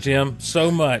this song, Jim,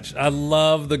 so much. I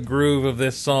love the groove of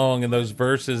this song and those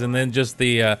verses, and then just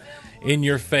the in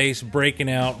your face, breaking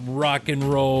out, rock and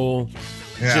roll,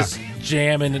 just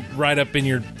jamming right up in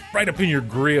your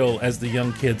grill, as the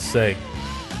young kids say.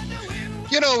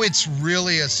 It's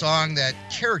really a song that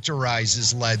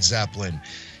characterizes Led Zeppelin.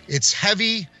 It's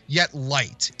heavy yet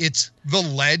light. It's the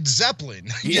Led Zeppelin.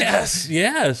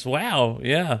 Yes. Wow.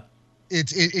 Yeah.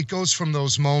 It goes from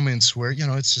those moments where,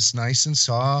 it's just nice and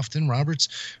soft, and Robert's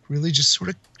really just sort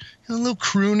of a little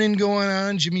crooning going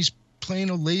on. Jimmy's playing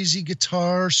a lazy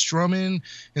guitar, strumming,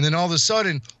 and then all of a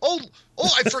sudden, oh,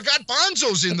 I forgot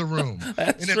Bonzo's in the room.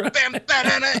 That's and then right. bam,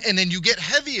 ba-da-da, and then you get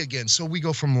heavy again. So we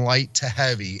go from light to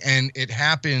heavy, and it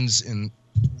happens in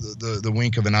the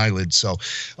wink of an eyelid. So,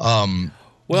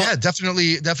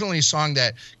 definitely a song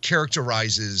that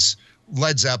characterizes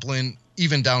Led Zeppelin,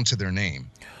 even down to their name.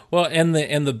 Well, and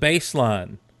the bass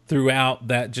line throughout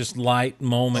that just light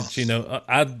moments,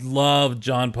 I love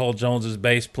John Paul Jones's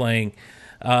bass playing.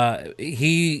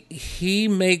 He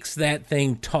makes that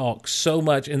thing talk so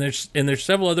much, and there's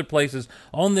several other places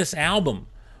on this album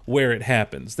where it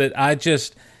happens that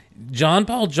John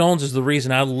Paul Jones is the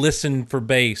reason I listen for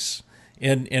bass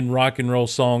in rock and roll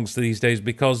songs these days,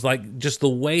 because just the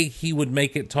way he would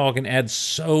make it talk and add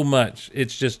so much,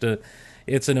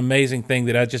 it's an amazing thing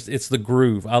it's the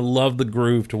groove. I love the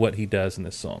groove to what he does in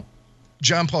this song.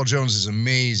 John Paul Jones is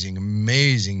amazing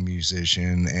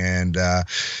musician, and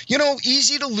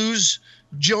easy to lose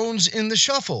Jones in the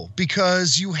shuffle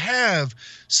because you have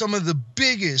some of the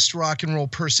biggest rock and roll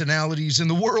personalities in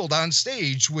the world on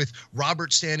stage, with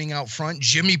Robert standing out front,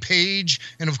 Jimmy Page,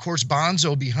 and of course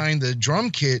Bonzo behind the drum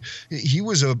kit. He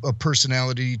was a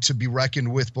personality to be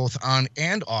reckoned with both on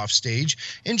and off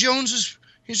stage, and Jones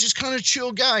he's just kind of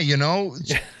chill guy,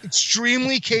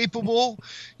 extremely capable,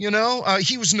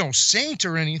 he was no saint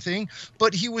or anything,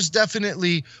 but he was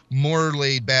definitely more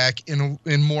laid back and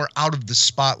more out of the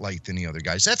spotlight than the other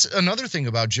guys. That's another thing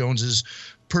about Jones's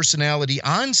personality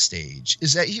on stage,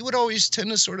 is that he would always tend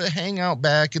to sort of hang out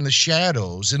back in the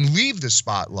shadows and leave the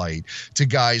spotlight to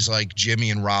guys like Jimmy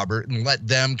and Robert and let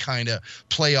them kind of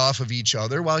play off of each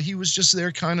other, while he was just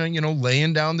there kind of,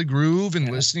 laying down the groove and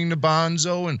listening to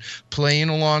Bonzo and playing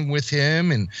along with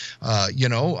him, and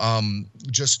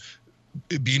just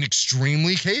being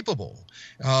extremely capable.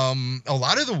 A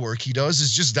lot of the work he does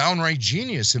is just downright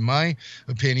genius, in my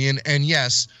opinion. And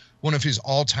yes, one of his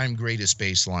all-time greatest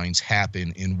bass lines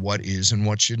happen in What Is and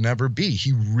What Should Never Be.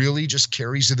 He really just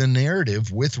carries the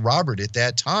narrative with Robert at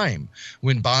that time.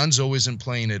 When Bonzo isn't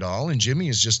playing at all and Jimmy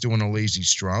is just doing a lazy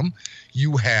strum,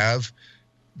 you have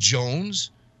Jones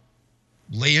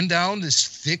laying down this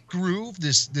thick groove,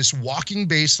 this walking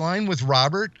bass line with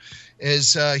Robert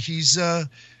as he's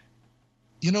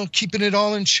keeping it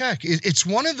all in check. It's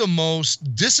one of the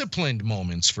most disciplined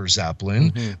moments for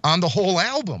Zeppelin on the whole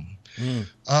album.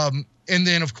 And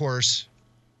then, of course,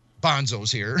 Bonzo's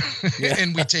here,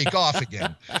 and we take off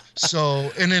again.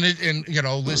 So, and then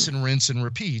listen, rinse, and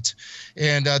repeat,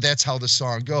 and that's how the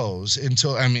song goes.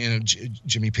 Until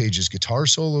Jimmy Page's guitar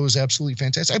solo is absolutely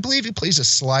fantastic. I believe he plays a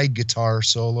slide guitar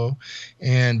solo,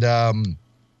 and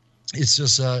it's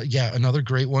just another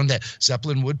great one that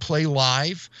Zeppelin would play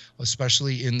live,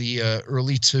 especially in the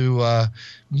early to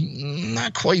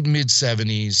not quite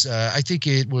mid-'70s. I think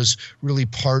it was really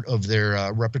part of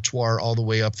their repertoire all the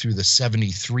way up through the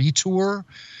 73 tour.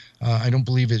 I don't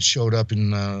believe it showed up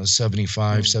in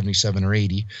 75, 77, or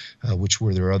 80, which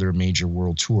were their other major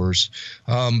world tours.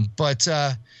 But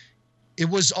it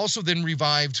was also then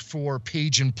revived for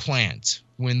Page and Plant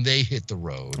when they hit the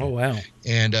road. Oh, wow.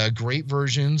 And great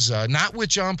versions, not with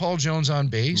John Paul Jones on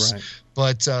bass, right,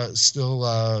 but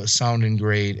still sounding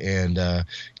great and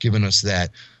giving us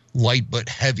that light but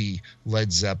heavy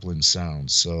Led Zeppelin sound.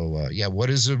 So,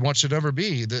 What Is It, What Should Never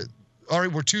Be? All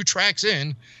right, we're 2 tracks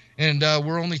in, and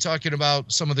we're only talking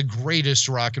about some of the greatest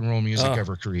rock and roll music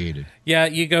ever created. Yeah,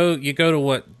 you go to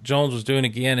what Jones was doing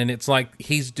again, and it's like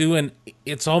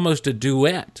it's almost a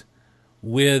duet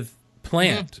with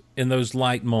Plant in those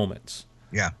light moments.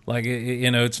 Yeah, like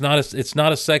it's not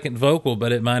a second vocal,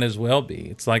 but it might as well be.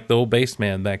 It's like the old bass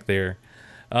man back there,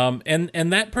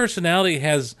 and that personality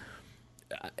has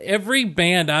every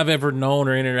band I've ever known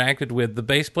or interacted with. The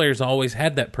bass players always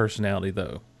had that personality,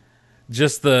 though.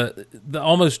 Just the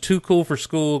almost too cool for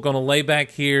school, going to lay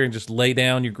back here and just lay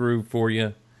down your groove for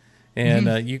you,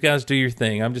 and you guys do your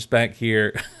thing. I'm just back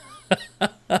here.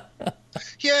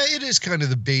 Yeah, it is kind of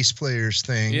the bass players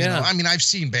thing. Yeah. I've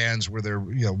seen bands where they're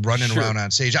running around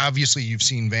on stage. Obviously, you've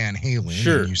seen Van Halen.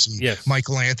 Sure. And you see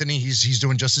Michael Anthony. He's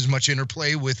doing just as much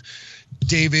interplay with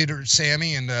David or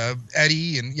Sammy and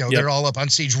Eddie, and they're all up on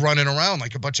stage running around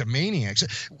like a bunch of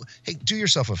maniacs. Hey, do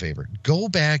yourself a favor. Go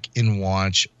back and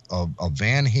watch a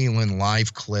Van Halen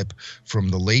live clip from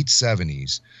the late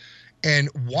 70s. And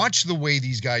watch the way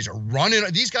these guys are running.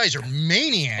 These guys are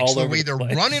maniacs. The way they're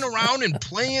running around and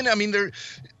playing.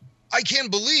 I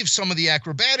can't believe some of the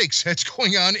acrobatics that's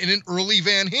going on in an early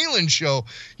Van Halen show,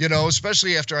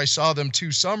 especially after I saw them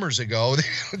 2 summers ago.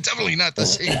 They're definitely not the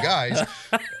same guys.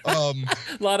 A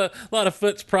lot of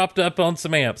foots propped up on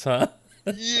some amps, huh?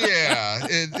 Yeah,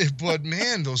 but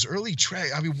man, those early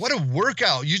tracks, I mean, what a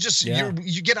workout. You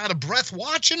get out of breath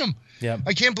watching them. Yeah,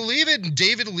 I can't believe it. And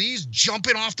David Lee's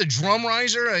jumping off the drum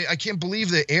riser. I can't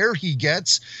believe the air he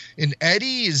gets. And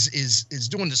Eddie is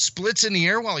doing the splits in the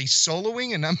air while he's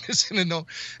soloing, and I'm missing a note.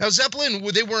 Now, Zeppelin,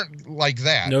 they weren't like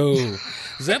that. No.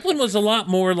 Zeppelin was a lot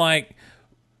more like,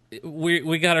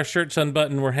 we got our shirts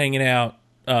unbuttoned, we're hanging out,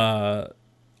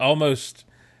 almost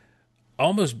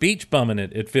beach bumming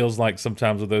it feels like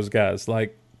sometimes with those guys.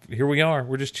 Like, here we are,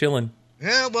 we're just chilling.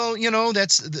 Yeah, well,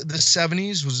 that's the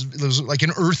 70s was like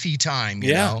an earthy time,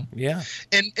 you know? Yeah.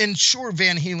 And sure,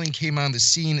 Van Halen came on the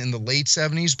scene in the late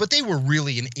 70s, but they were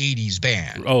really an 80s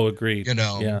band. Oh, agreed.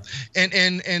 Yeah.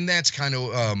 And that's kind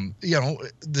of,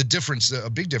 the difference, a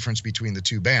big difference between the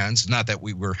two bands. Not that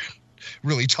we were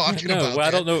really talking about that.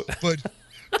 I don't know.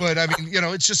 But I mean,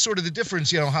 it's just sort of the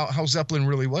difference, how Zeppelin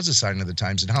really was a sign of the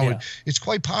times, and how it's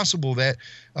quite possible that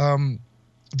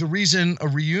the reason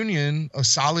a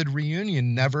solid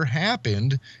reunion never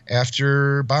happened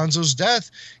after Bonzo's death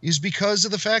is because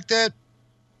of the fact that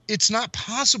it's not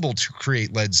possible to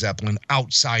create Led Zeppelin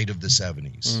outside of the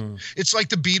 70s. It's like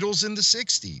the Beatles in the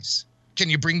 60s. Can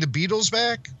you bring the Beatles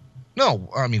back? No,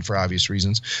 I mean, for obvious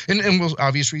reasons, and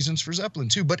obvious reasons for Zeppelin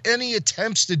too. But any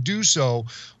attempts to do so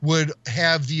would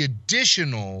have the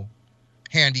additional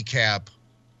handicap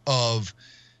of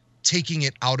taking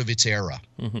it out of its era.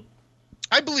 Mm-hmm.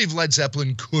 I believe Led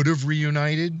Zeppelin could have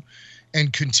reunited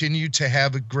and continued to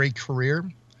have a great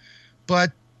career,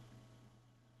 but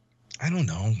I don't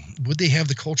know. Would they have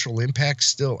the cultural impact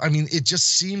still? I mean, it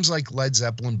just seems like Led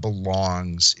Zeppelin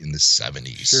belongs in the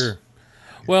 70s. Sure.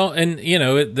 Well, and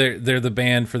they're the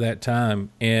band for that time,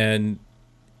 and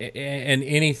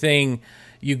anything,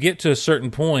 you get to a certain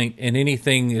point, and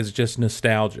anything is just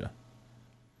nostalgia.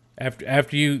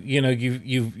 After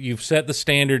you've set the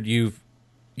standard, you've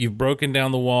broken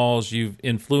down the walls, you've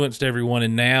influenced everyone,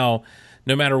 and now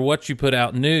no matter what you put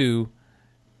out new,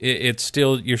 you're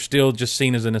still just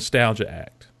seen as a nostalgia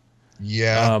act.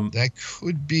 Yeah, that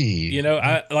could be.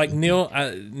 I like Neil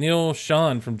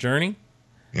Schon from Journey.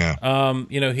 Yeah.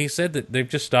 He said that they've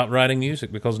just stopped writing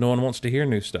music because no one wants to hear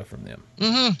new stuff from them.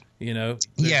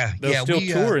 Mm-hmm. They'll still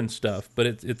tour and stuff, but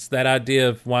it's that idea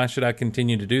of, why should I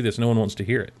continue to do this? No one wants to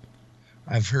hear it.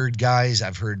 I've heard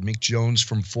Mick Jones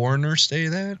from Foreigner say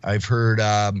that. I've heard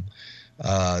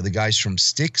the guys from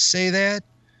Styx say that.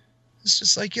 It's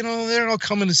just like, they're all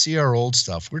coming to see our old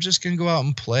stuff. We're just going to go out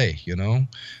and play,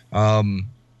 I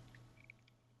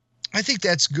think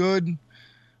that's good.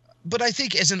 But I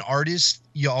think as an artist,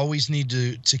 you always need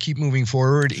to keep moving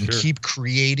forward and keep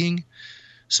creating.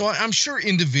 So I'm sure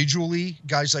individually,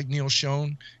 guys like Neil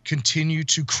Schon continue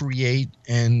to create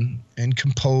and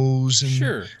compose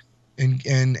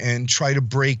and try to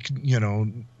break,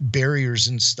 barriers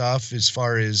and stuff as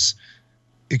far as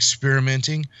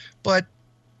experimenting. But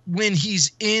when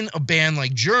he's in a band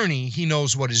like Journey, he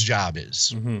knows what his job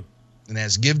is, and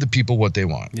that's give the people what they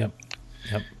want. Yep.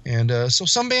 And so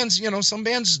some bands,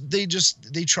 they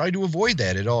try to avoid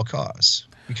that at all costs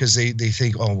because they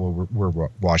think, oh, well, we're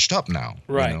washed up now.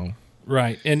 Right.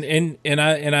 Right. And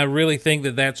I really think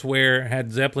that that's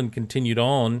had Zeppelin continued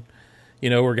on,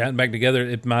 or gotten back together,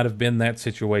 it might have been that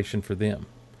situation for them.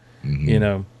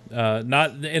 Mm-hmm. And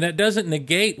it doesn't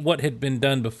negate what had been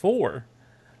done before,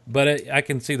 but I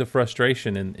can see the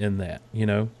frustration in that.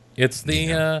 It's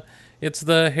the it's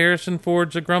the Harrison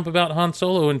Ford's a grump about Han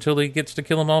Solo until he gets to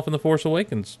kill him off in The Force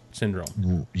Awakens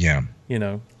syndrome. Yeah.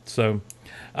 So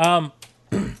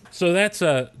so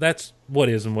that's what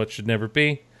is and what should never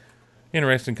be.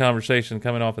 Interesting conversation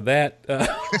coming off of that.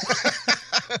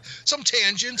 Some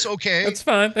tangents, okay. That's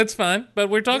fine. But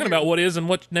we're talking about what is and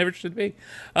what never should be,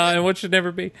 and what should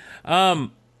never be.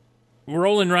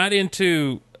 Rolling right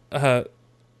into a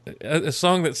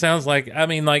song that sounds like,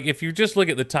 if you just look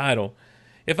at the title,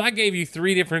 if I gave you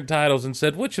 3 different titles and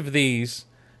said, which of these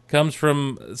comes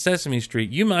from Sesame Street,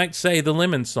 you might say the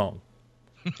Lemon Song.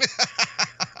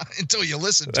 Until you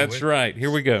listen to it. That's right.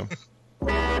 Here we go.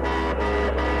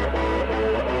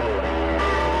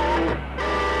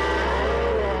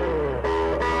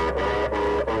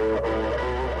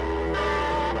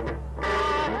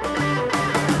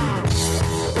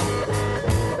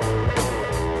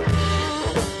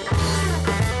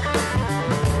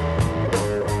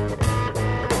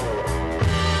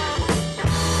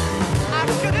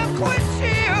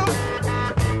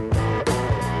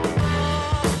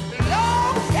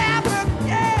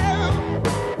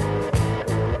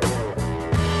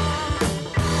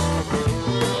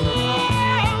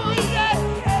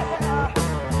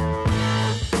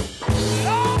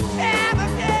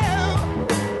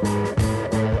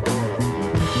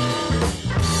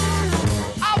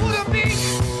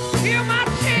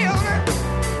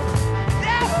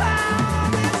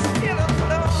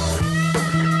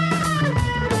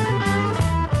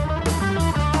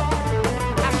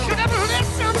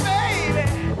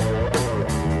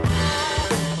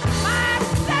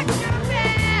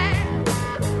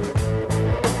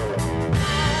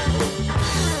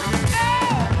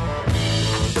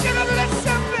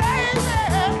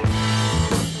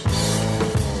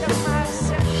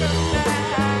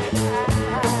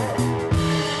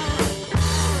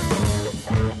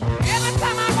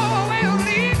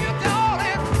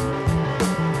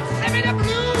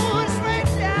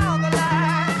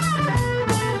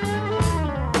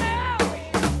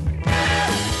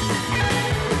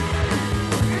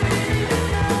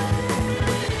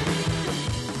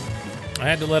 I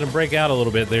had to let him break out a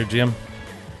little bit there, Jim.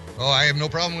 Oh, I have no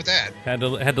problem with that. Had to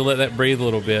let that breathe a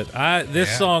little bit.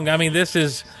 This song, I mean, this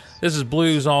is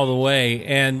blues all the way,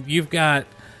 and you've got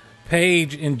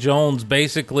Page and Jones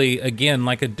basically again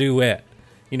like a duet.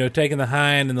 Taking the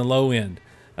high end and the low end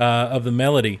of the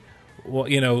melody. Well,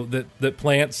 that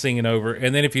Plant's singing over,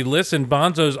 and then if you listen,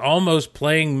 Bonzo's almost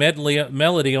playing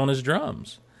melody on his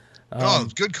drums.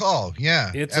 Good call.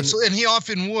 Yeah, absolutely, and he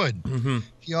often would. Mm-hmm.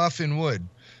 He often would.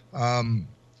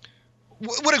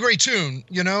 What a great tune,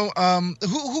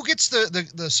 Who gets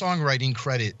the songwriting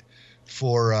credit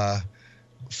for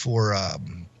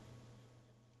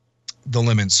the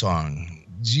Lemon song?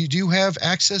 Do you have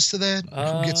access to that?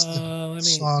 Who gets the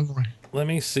song? Let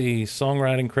me see.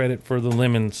 Songwriting credit for the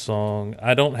Lemon song.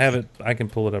 I don't have it. I can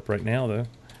pull it up right now, though.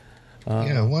 Why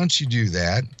don't you do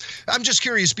that? I'm just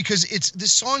curious because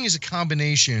this song is a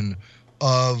combination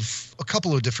of a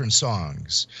couple of different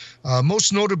songs.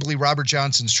 Most notably Robert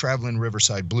Johnson's Traveling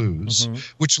Riverside Blues,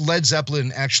 which Led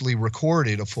Zeppelin actually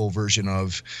recorded a full version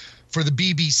of for the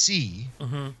BBC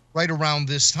right around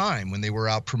this time when they were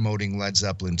out promoting Led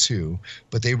Zeppelin II.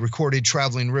 But they recorded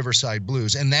Traveling Riverside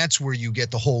Blues, and that's where you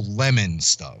get the whole lemon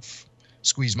stuff.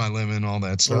 Squeeze my lemon, all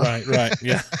that stuff. Right,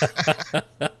 yeah.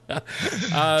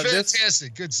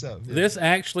 Fantastic, good stuff. Yeah. This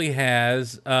actually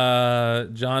has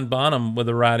John Bonham with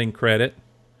a writing credit.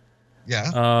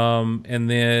 Yeah. And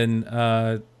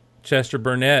then Chester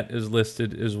Burnett is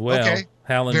listed as well. Okay.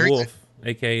 Howlin' Wolf,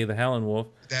 a.k.a. the Howlin' Wolf.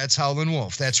 That's Howlin'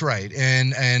 Wolf. That's right.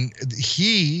 And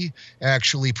he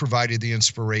actually provided the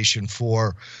inspiration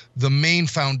for the main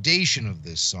foundation of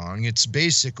this song. It's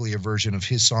basically a version of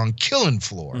his song Killin'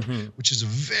 Floor, which is a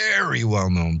very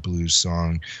well-known blues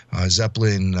song.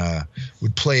 Zeppelin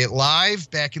would play it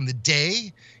live back in the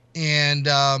day. And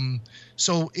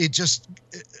so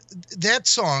that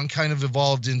song kind of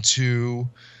evolved into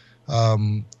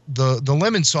the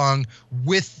Lemon song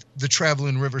with the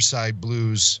Traveling Riverside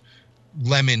Blues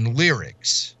Lemon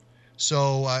lyrics.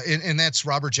 So and that's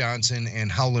Robert Johnson and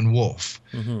Howlin' Wolf.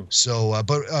 So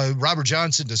but Robert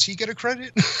Johnson, does he get a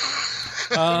credit?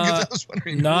 I was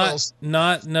wondering who else.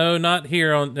 Not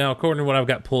here on now according to what I've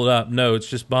got pulled up. No, it's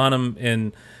just Bonham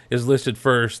and is listed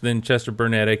first, then Chester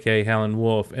Burnett, aka Howlin'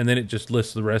 Wolf, and then it just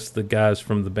lists the rest of the guys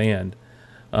from the band.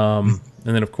 And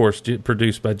then of course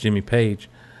produced by Jimmy Page.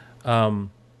 But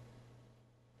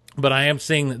I am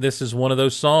seeing that this is one of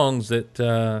those songs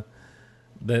that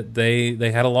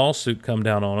they had a lawsuit come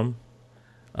down on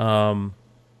them.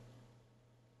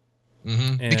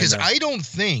 Because I don't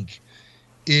think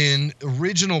in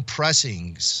original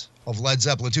pressings of Led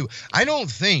Zeppelin II, I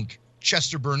don't think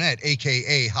Chester Burnett,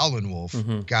 a.k.a. Howlin' Wolf,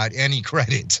 got any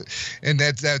credit. And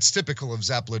that's typical of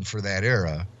Zeppelin for that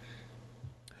era.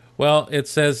 Well, it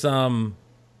says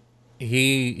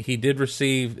he did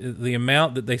receive the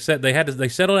amount that they said they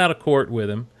settled out of court with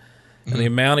him. And the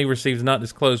amount he received is not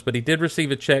disclosed, but he did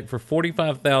receive a check for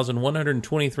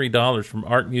 $45,123 from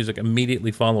Art Music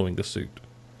immediately following the suit.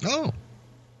 Oh,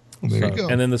 well, there you go.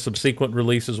 And then the subsequent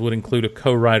releases would include a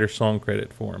co-writer song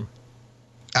credit for him.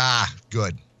 Ah,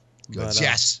 good. But,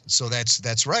 yes, so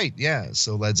that's right. Yeah,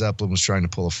 so Led Zeppelin was trying to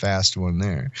pull a fast one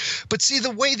there. But see,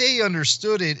 the way they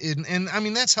understood it, and I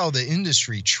mean, that's how the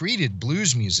industry treated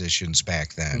blues musicians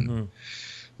back then,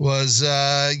 was,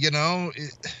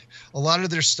 a lot of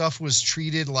their stuff was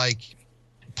treated like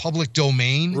public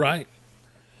domain. Right.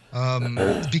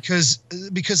 Because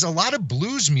a lot of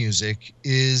blues music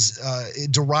is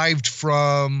derived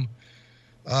from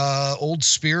old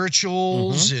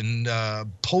spirituals and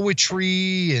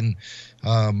poetry and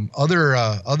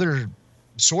other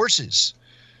sources.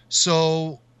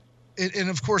 So, and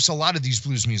of course, a lot of these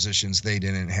blues musicians, they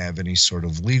didn't have any sort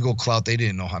of legal clout. They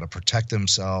didn't know how to protect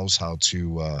themselves, how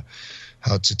to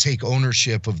take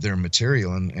ownership of their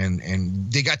material,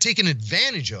 and they got taken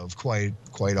advantage of quite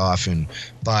often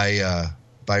by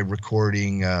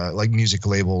recording like music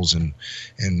labels and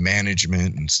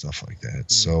management and stuff like that.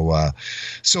 So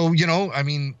I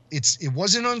mean, it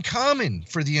wasn't uncommon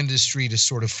for the industry to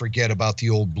sort of forget about the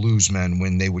old bluesmen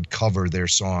when they would cover their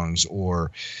songs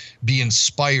or be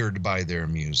inspired by their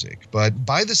music. But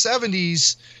by the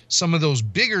 70s, some of those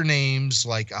bigger names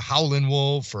like a Howlin'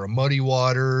 Wolf or a Muddy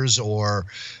Waters or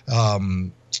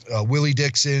Willie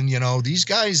Dixon, these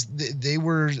guys, they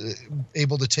were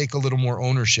able to take a little more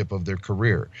ownership of their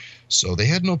career. So they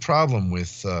had no problem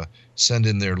with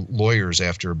sending their lawyers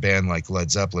after a band like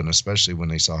Led Zeppelin, especially when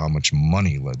they saw how much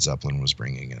money Led Zeppelin was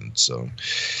bringing in. So,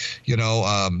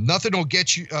 nothing will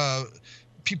get you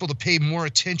people to pay more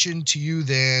attention to you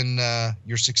than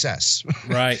your success.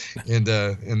 Right. and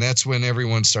that's when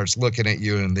everyone starts looking at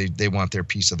you and they want their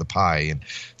piece of the pie. And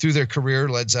through their career,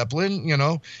 Led Zeppelin,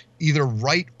 either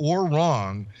right or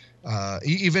wrong,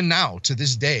 even now to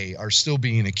this day, are still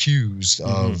being accused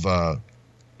of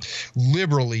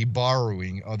liberally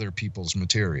borrowing other people's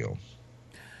material.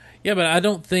 Yeah, but I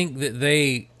don't think that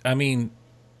did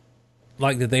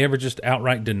they ever just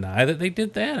outright deny that they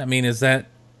did that? I mean, is that...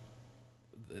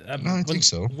 I think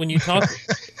so. When you talk,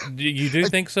 you do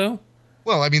think so?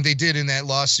 Well, I mean, they did in that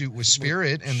lawsuit with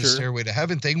Spirit and Sure. the Stairway to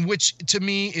Heaven thing, which to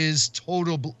me is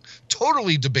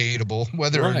totally debatable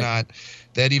whether or not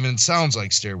that even sounds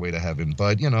like Stairway to Heaven.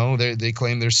 But, they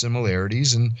claim there's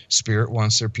similarities, and Spirit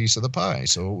wants their piece of the pie.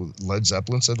 So Led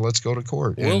Zeppelin said, let's go to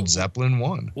court, and Zeppelin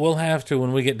won. We'll have to,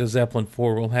 when we get to Zeppelin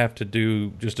 4, we'll have to do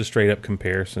just a straight-up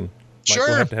comparison. Sure.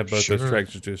 We'll have to have both those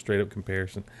tracks to do a straight-up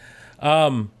comparison.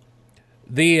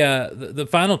 The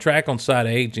final track on side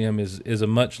A, Jim, is a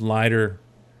much lighter,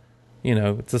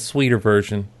 it's a sweeter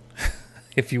version,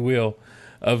 if you will,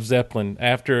 of Zeppelin.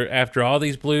 After all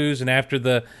these blues and after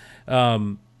the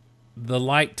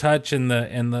light touch and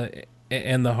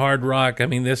the hard rock, I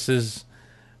mean, this is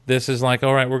like,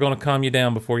 all right, we're going to calm you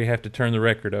down before you have to turn the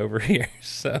record over here.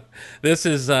 So this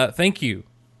is Thank You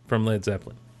from Led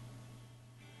Zeppelin.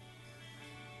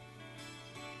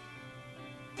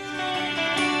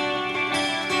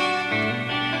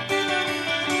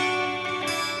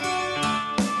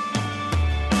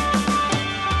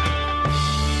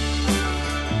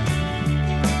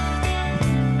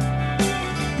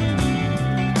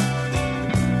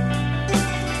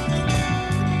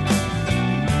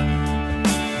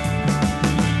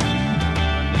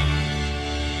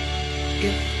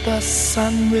 The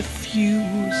sun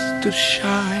refused to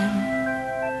shine,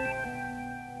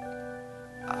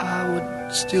 I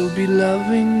would still be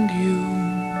loving you.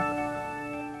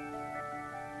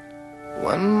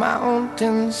 When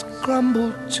mountains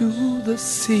crumble to the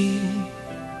sea,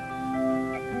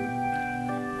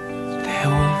 there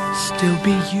will still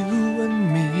be you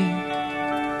and me.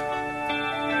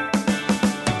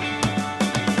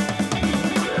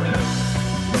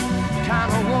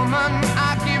 Kind of woman,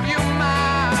 I give you my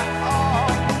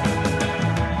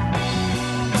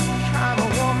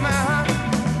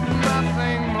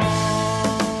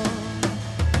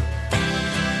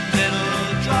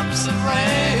of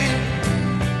rain,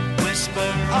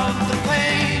 whisper of the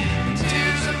pain,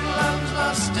 tears of love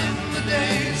lost in the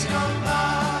days gone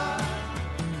by.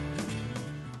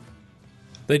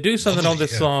 They do something on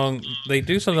this song. They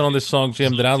do something on this song,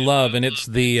 Jim, that I love, and it's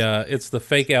the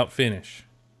fake out finish.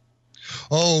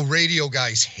 Oh, radio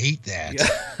guys hate that.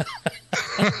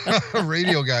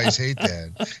 Radio guys hate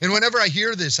that. And whenever I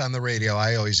hear this on the radio,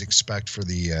 I always expect for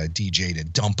the DJ to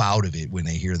dump out of it when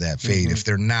they hear that fade. If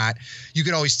they're not, you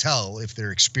can always tell if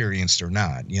they're experienced or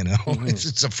not, If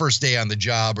it's the first day on the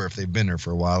job or if they've been there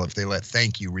for a while, if they let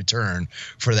Thank You return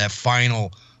for that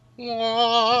final.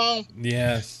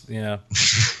 Yes, yeah.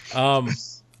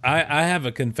 I have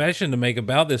a confession to make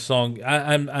about this song.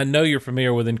 I know you're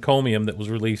familiar with Encomium that was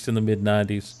released in the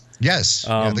mid-'90s. Yes,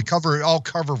 all cover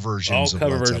versions. All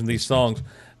cover versions of these songs.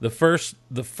 The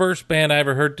first band I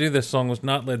ever heard do this song was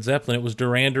not Led Zeppelin. It was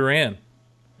Duran Duran.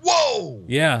 Whoa!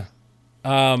 Yeah,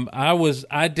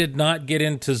 I did not get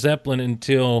into Zeppelin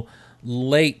until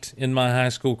late in my high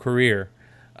school career,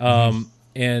 and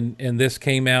this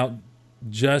came out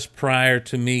just prior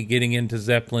to me getting into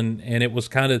Zeppelin, and it was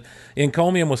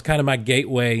Encomium was kind of my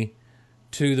gateway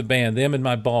to the band. Them and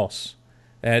My Boss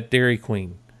at Dairy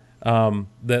Queen.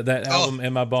 That album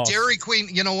and My Boss. Dairy Queen,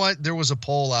 you know what? There was a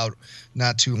poll out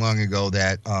not too long ago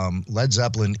that Led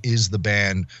Zeppelin is the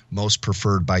band most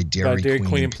preferred by Dairy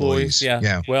Queen employees.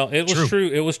 Yeah. Well, it was true.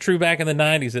 It was true back in the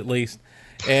 90s at least.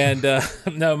 And no,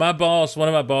 one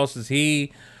of my bosses,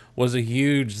 he was a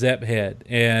huge Zepp head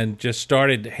and just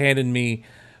started handing me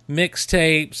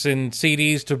mixtapes and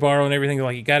CDs to borrow and everything.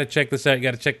 Like, you got to check this out. You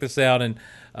got to check this out. And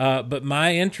but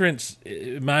my entrance,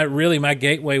 my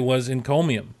gateway was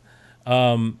Encomium.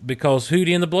 Because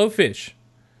Hootie and the Blowfish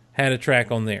had a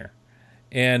track on there,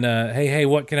 and hey,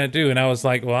 what can I do? And I was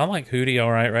like, well, I like Hootie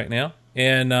all right now,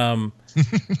 and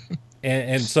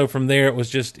and so from there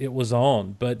it was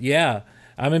on. But yeah,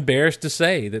 I'm embarrassed to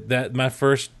say that my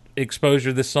first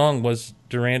exposure to this song was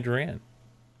Duran Duran.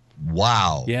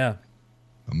 Wow. Yeah.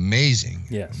 Amazing.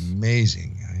 Yes.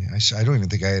 Amazing. I don't even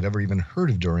think I had ever even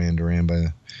heard of Duran Duran, but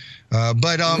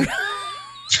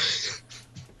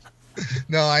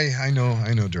no, I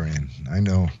know Duran. I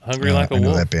know Hungry Like a Wolf. I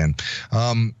know Wolf. that band.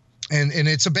 And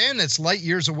it's a band that's light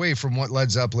years away from what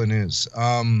Led Zeppelin is.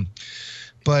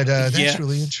 But that's Yes.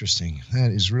 really interesting.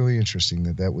 That is really interesting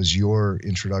that was your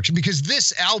introduction, because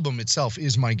this album itself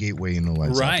is my gateway into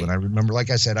Led Zeppelin. I remember,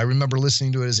 like I said, I remember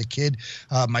listening to it as a kid.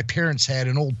 My parents had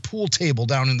an old pool table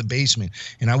down in the basement,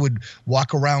 and I would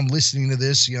walk around listening to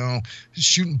this,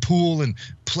 shooting pool and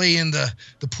playing the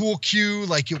pool cue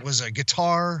like it was a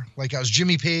guitar, like I was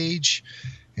Jimmy Page.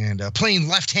 And playing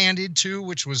left-handed, too,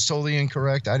 which was totally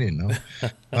incorrect. I didn't know.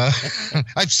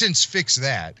 I've since fixed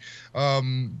that.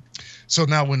 So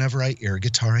now whenever I air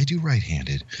guitar, I do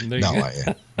right-handed.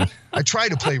 I try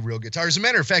to play real guitar. As a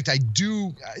matter of fact, I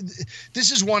do.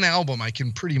 This is one album I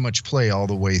can pretty much play all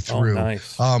the way through. Oh,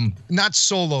 nice. Not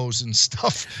solos and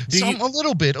stuff. A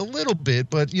little bit,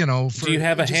 but, do you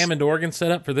have a Hammond organ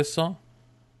set up for this song?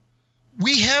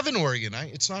 We have an organ.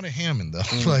 It's not a Hammond, though.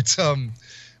 But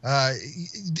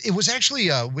it was actually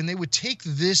when they would take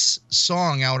this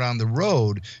song out on the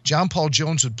road, John Paul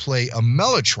Jones would play a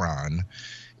Mellotron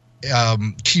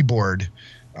keyboard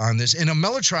on this. And a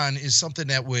Mellotron is something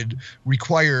that would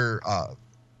require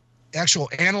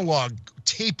actual analog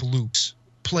tape loops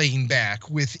playing back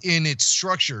within its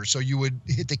structure. So you would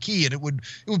hit the key and it would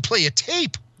play a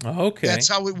tape. Oh, okay. That's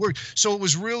how it worked. So it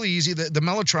was really easy. The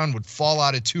Mellotron would fall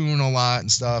out of tune a lot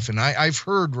and stuff. And I've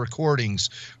heard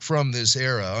recordings from this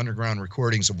era, underground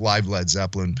recordings of live Led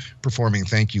Zeppelin performing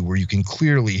Thank You, where you can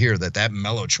clearly hear that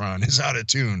Mellotron is out of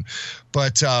tune.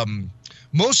 But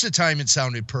most of the time it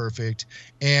sounded perfect,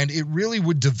 and it really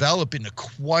would develop into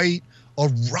quite a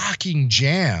rocking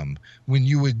jam when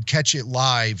you would catch it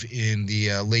live in the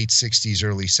late 60s,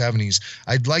 early 70s.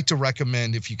 I'd like to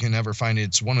recommend, if you can ever find it,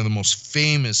 it's one of the most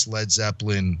famous Led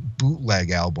Zeppelin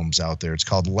bootleg albums out there. It's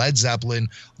called Led Zeppelin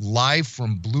Live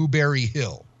from Blueberry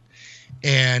Hill.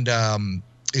 And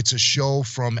it's a show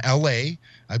from L.A.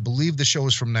 I believe the show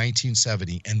is from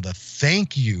 1970. And the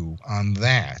thank you on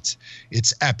that,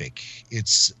 it's epic.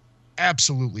 It's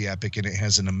absolutely epic, and it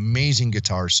has an amazing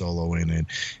guitar solo in it,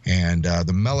 and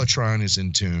the Mellotron is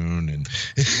in tune, and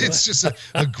it's just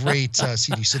a great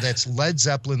CD. So that's Led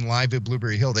Zeppelin Live at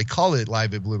Blueberry Hill. They call it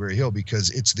Live at Blueberry Hill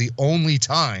because it's the only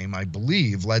time, I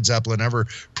believe, Led Zeppelin ever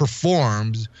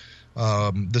performed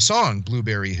the song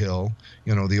Blueberry Hill,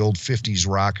 the old 50s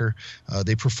rocker.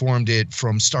 They performed it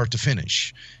from start to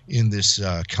finish in this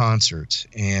concert,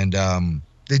 and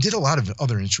they did a lot of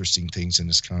other interesting things in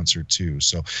this concert, too.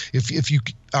 So if you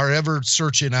are ever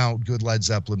searching out good Led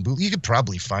Zeppelin boot, you could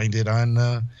probably find it on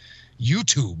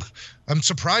YouTube. I'm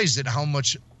surprised at how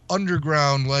much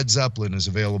underground Led Zeppelin is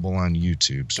available on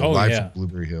YouTube. So Live from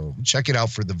Blueberry Hill. Check it out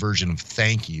for the version of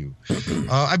Thank You.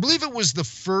 I believe it was the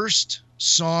first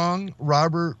song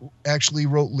Robert actually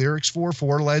wrote lyrics for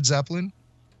Led Zeppelin.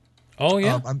 Oh,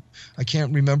 yeah. I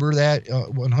can't remember that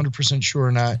 100% sure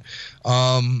or not.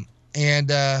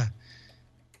 And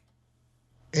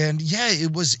yeah,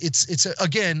 it's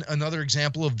again another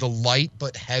example of the light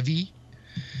but heavy,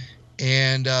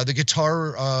 and the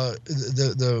guitar,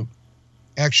 the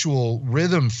actual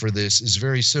rhythm for this is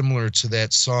very similar to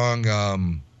that song.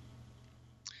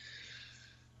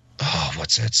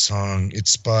 What's that song?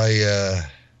 It's by.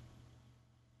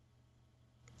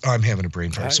 I'm having a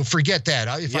brain fart, so forget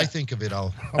that. If I think of it,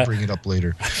 I'll bring it up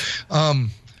later.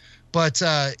 But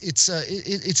it's a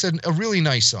really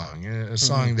nice song, a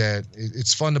song that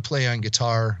it's fun to play on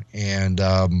guitar, and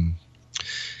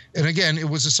again, it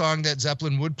was a song that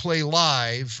Zeppelin would play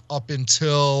live up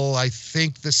until I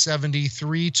think the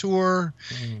 '73 tour,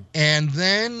 and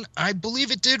then I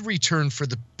believe it did return for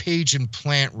the Page and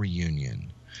Plant reunion,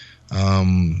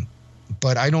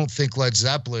 but I don't think Led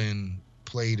Zeppelin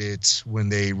played it when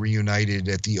they reunited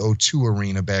at the O2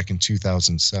 Arena back in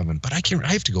 2007. But I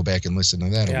have to go back and listen to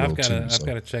that a little too. I've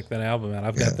got to check that album out.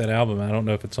 I've got that album. I don't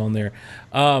know if it's on there.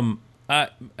 I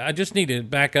just need to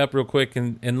back up real quick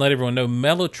and let everyone know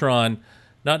Mellotron,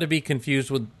 not to be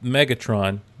confused with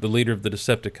Megatron, the leader of the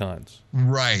Decepticons.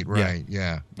 Right.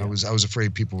 Yeah. I was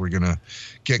afraid people were going to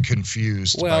get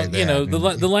confused by that.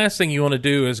 Well, the last thing you want to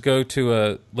do is go to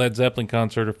a Led Zeppelin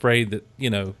concert afraid that,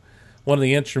 one of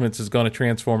the instruments is going to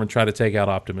transform and try to take out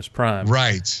Optimus Prime.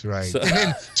 Right. So, and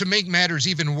then to make matters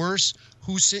even worse,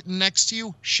 who's sitting next to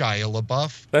you? Shia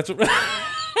LaBeouf. That's what.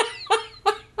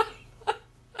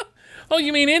 Oh,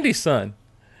 you mean Indy's son?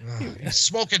 He's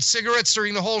smoking cigarettes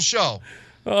during the whole show.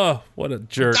 Oh, what a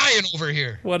jerk! I'm dying over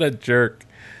here. What a jerk!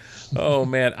 Oh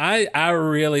man, I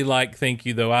really like Thank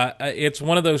You though. It's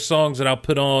one of those songs that I'll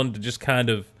put on to just kind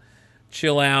of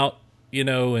chill out,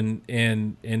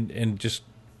 and just.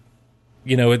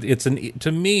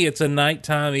 To me, it's a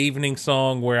nighttime evening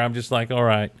song where I'm just like, all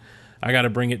right, I got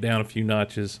to bring it down a few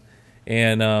notches,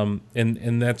 and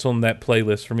that's on that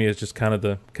playlist for me. It's just kind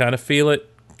of feel it,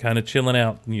 kind of chilling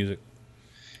out music.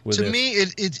 To me,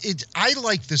 I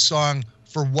like the song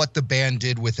for what the band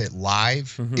did with it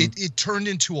live. Mm-hmm. It turned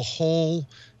into a whole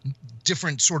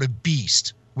different sort of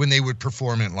beast when they would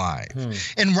perform it live.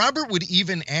 And Robert would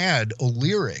even add a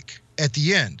lyric at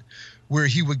the end where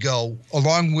he would go,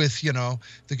 along with, you know,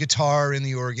 the guitar and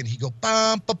the organ, he'd go,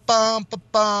 bum, ba, bum, ba,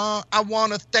 bum, I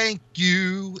want to thank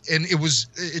you. And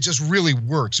it just really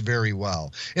works very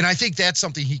well. And I think that's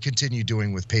something he continued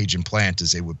doing with Page and Plant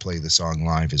as they would play the song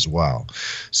live as well.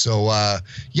 So,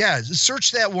 yeah,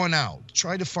 search that one out.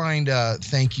 Try to find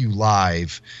Thank You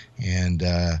Live, and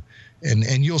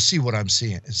you'll see what I'm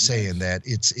saying, that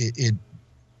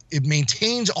it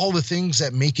maintains all the things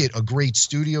that make it a great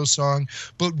studio song,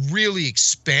 but really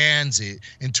expands it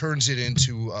and turns it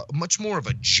into much more of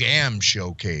a jam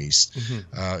showcase.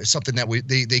 Something that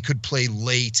they could play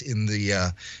late in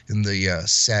the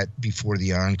set before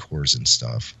the encores and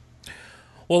stuff.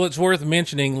 Well, it's worth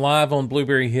mentioning, live on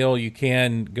Blueberry Hill, you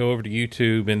can go over to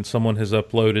YouTube and someone has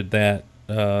uploaded that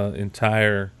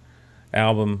entire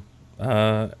album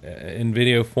in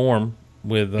video form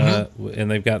with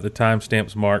and they've got the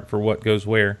timestamps marked for what goes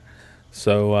where,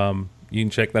 so you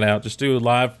can check that out. Just do a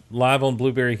live on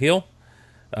Blueberry Hill,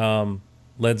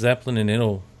 Led Zeppelin, and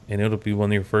it'll be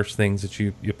one of your first things that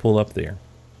you pull up there.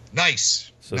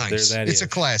 Nice. So nice. There that it's is. A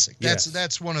classic.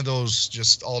 That's one of those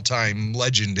just all-time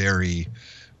legendary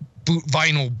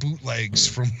vinyl bootlegs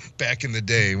from back in the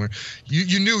day, where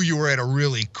you knew you were at a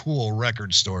really cool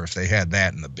record store if they had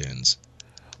that in the bins.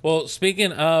 Well,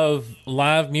 speaking of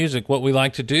live music, what we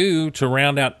like to do to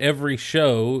round out every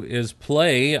show is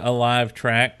play a live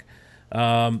track.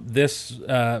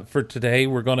 For today,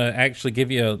 we're going to actually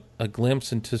give you a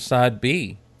glimpse into side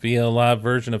B via a live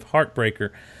version of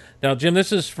Heartbreaker. Now, Jim,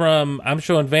 this is from, I'm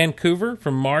showing Vancouver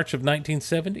from March of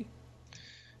 1970.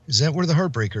 Is that where the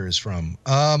Heartbreaker is from?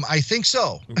 I think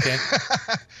so. Okay.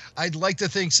 I'd like to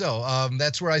think so.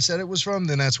 That's where I said it was from,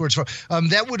 then that's where it's from.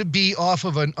 That would be off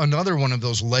of another one of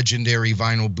those legendary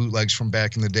vinyl bootlegs from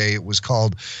back in the day. It was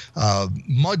called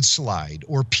Mudslide,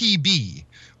 or PB,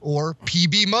 or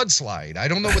PB Mudslide. I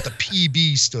don't know what the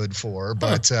PB stood for,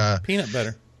 but peanut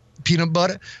butter. Peanut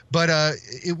butter, but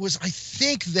it was, I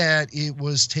think that it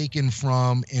was taken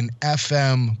from an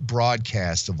FM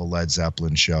broadcast of a Led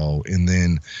Zeppelin show, and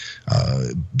then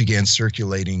began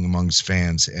circulating amongst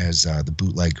fans as the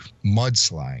bootleg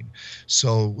Mudslide.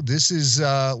 So this is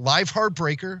Live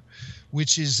Heartbreaker,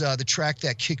 which is the track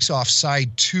that kicks off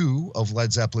side 2 of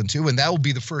Led Zeppelin II, and that will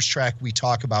be the first track we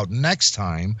talk about next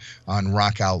time on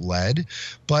Rock Out Led.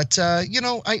 But, I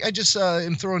just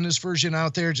am throwing this version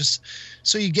out there just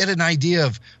so you get an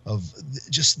idea of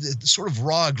just the sort of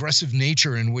raw, aggressive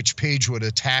nature in which Page would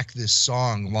attack this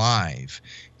song live,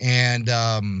 and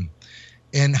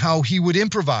how he would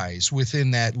improvise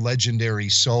within that legendary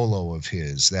solo of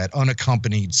his, that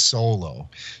unaccompanied solo.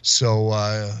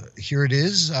 So here it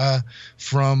is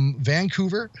from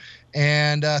Vancouver.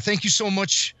 And thank you so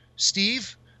much,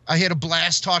 Steve. I had a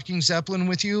blast talking Zeppelin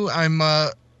with you. I'm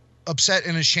upset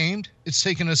and ashamed it's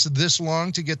taken us this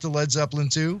long to get to Led Zeppelin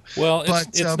II. Well,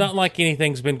 it's not like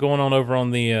anything's been going on over on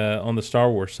the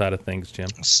Star Wars side of things, Jim.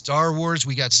 Star Wars,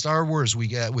 we got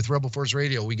with Rebel Force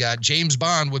Radio, we got James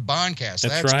Bond with Bondcast.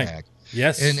 That's right. Back.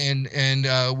 Yes. And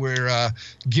we're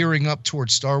gearing up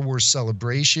towards Star Wars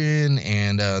Celebration,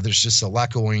 and there's just a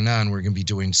lot going on. We're going to be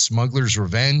doing Smuggler's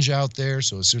Revenge out there,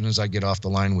 so as soon as I get off the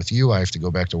line with you, I have to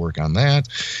go back to work on that.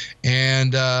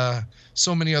 And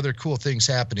so many other cool things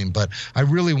happening, but I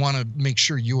really want to make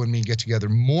sure you and me get together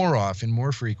more often,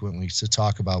 more frequently, to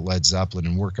talk about Led Zeppelin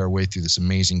and work our way through this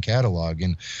amazing catalog.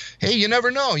 And hey, you never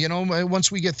know,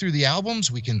 once we get through the albums,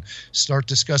 we can start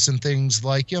discussing things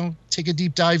like, take a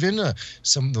deep dive into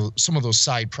some of those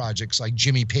side projects like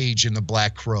Jimmy Page and the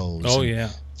Black Crowes. Oh, yeah.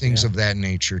 Things of that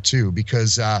nature too,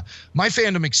 because my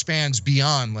fandom expands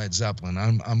beyond Led Zeppelin.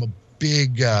 I'm a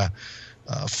big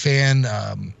fan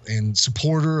and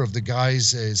supporter of the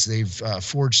guys as they've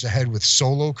forged ahead with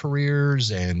solo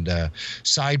careers and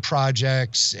side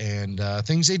projects and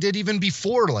things they did even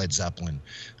before Led Zeppelin.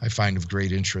 I find of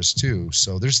great interest too.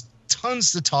 So there's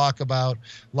tons to talk about,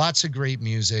 lots of great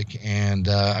music, and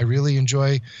I really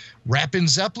enjoy rapping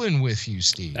Zeppelin with you,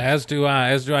 Steve. As do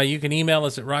I. You can email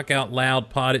us at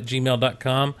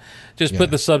rockoutloudpod@gmail.com. Just put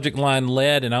the subject line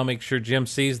Led, and I'll make sure Jim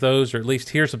sees those or at least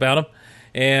hears about them.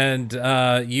 And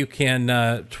you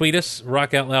can tweet us,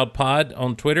 Rock Out Loud Pod,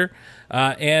 on Twitter,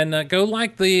 and go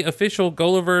like the official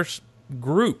Golaverse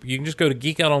group. You can just go to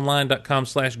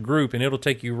geekoutonline.com/group, and it'll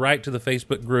take you right to the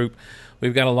Facebook group.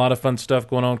 We've got a lot of fun stuff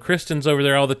going on. Kristen's over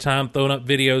there all the time throwing up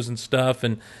videos and stuff,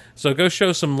 and so go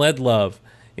show some Led love.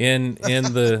 in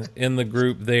the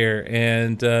group there.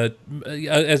 And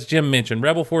as Jim mentioned,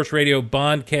 Rebel Force Radio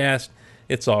Bondcast,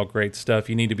 it's all great stuff.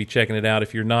 You need to be checking it out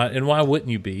if you're not. And why wouldn't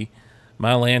you be?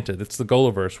 Mylanta, that's the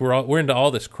Goliverse. We're into all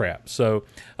this crap. So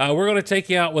we're going to take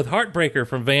you out with Heartbreaker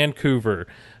from Vancouver.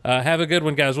 Have a good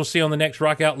one, guys. We'll see you on the next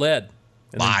Rock Out Lead.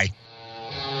 Bye.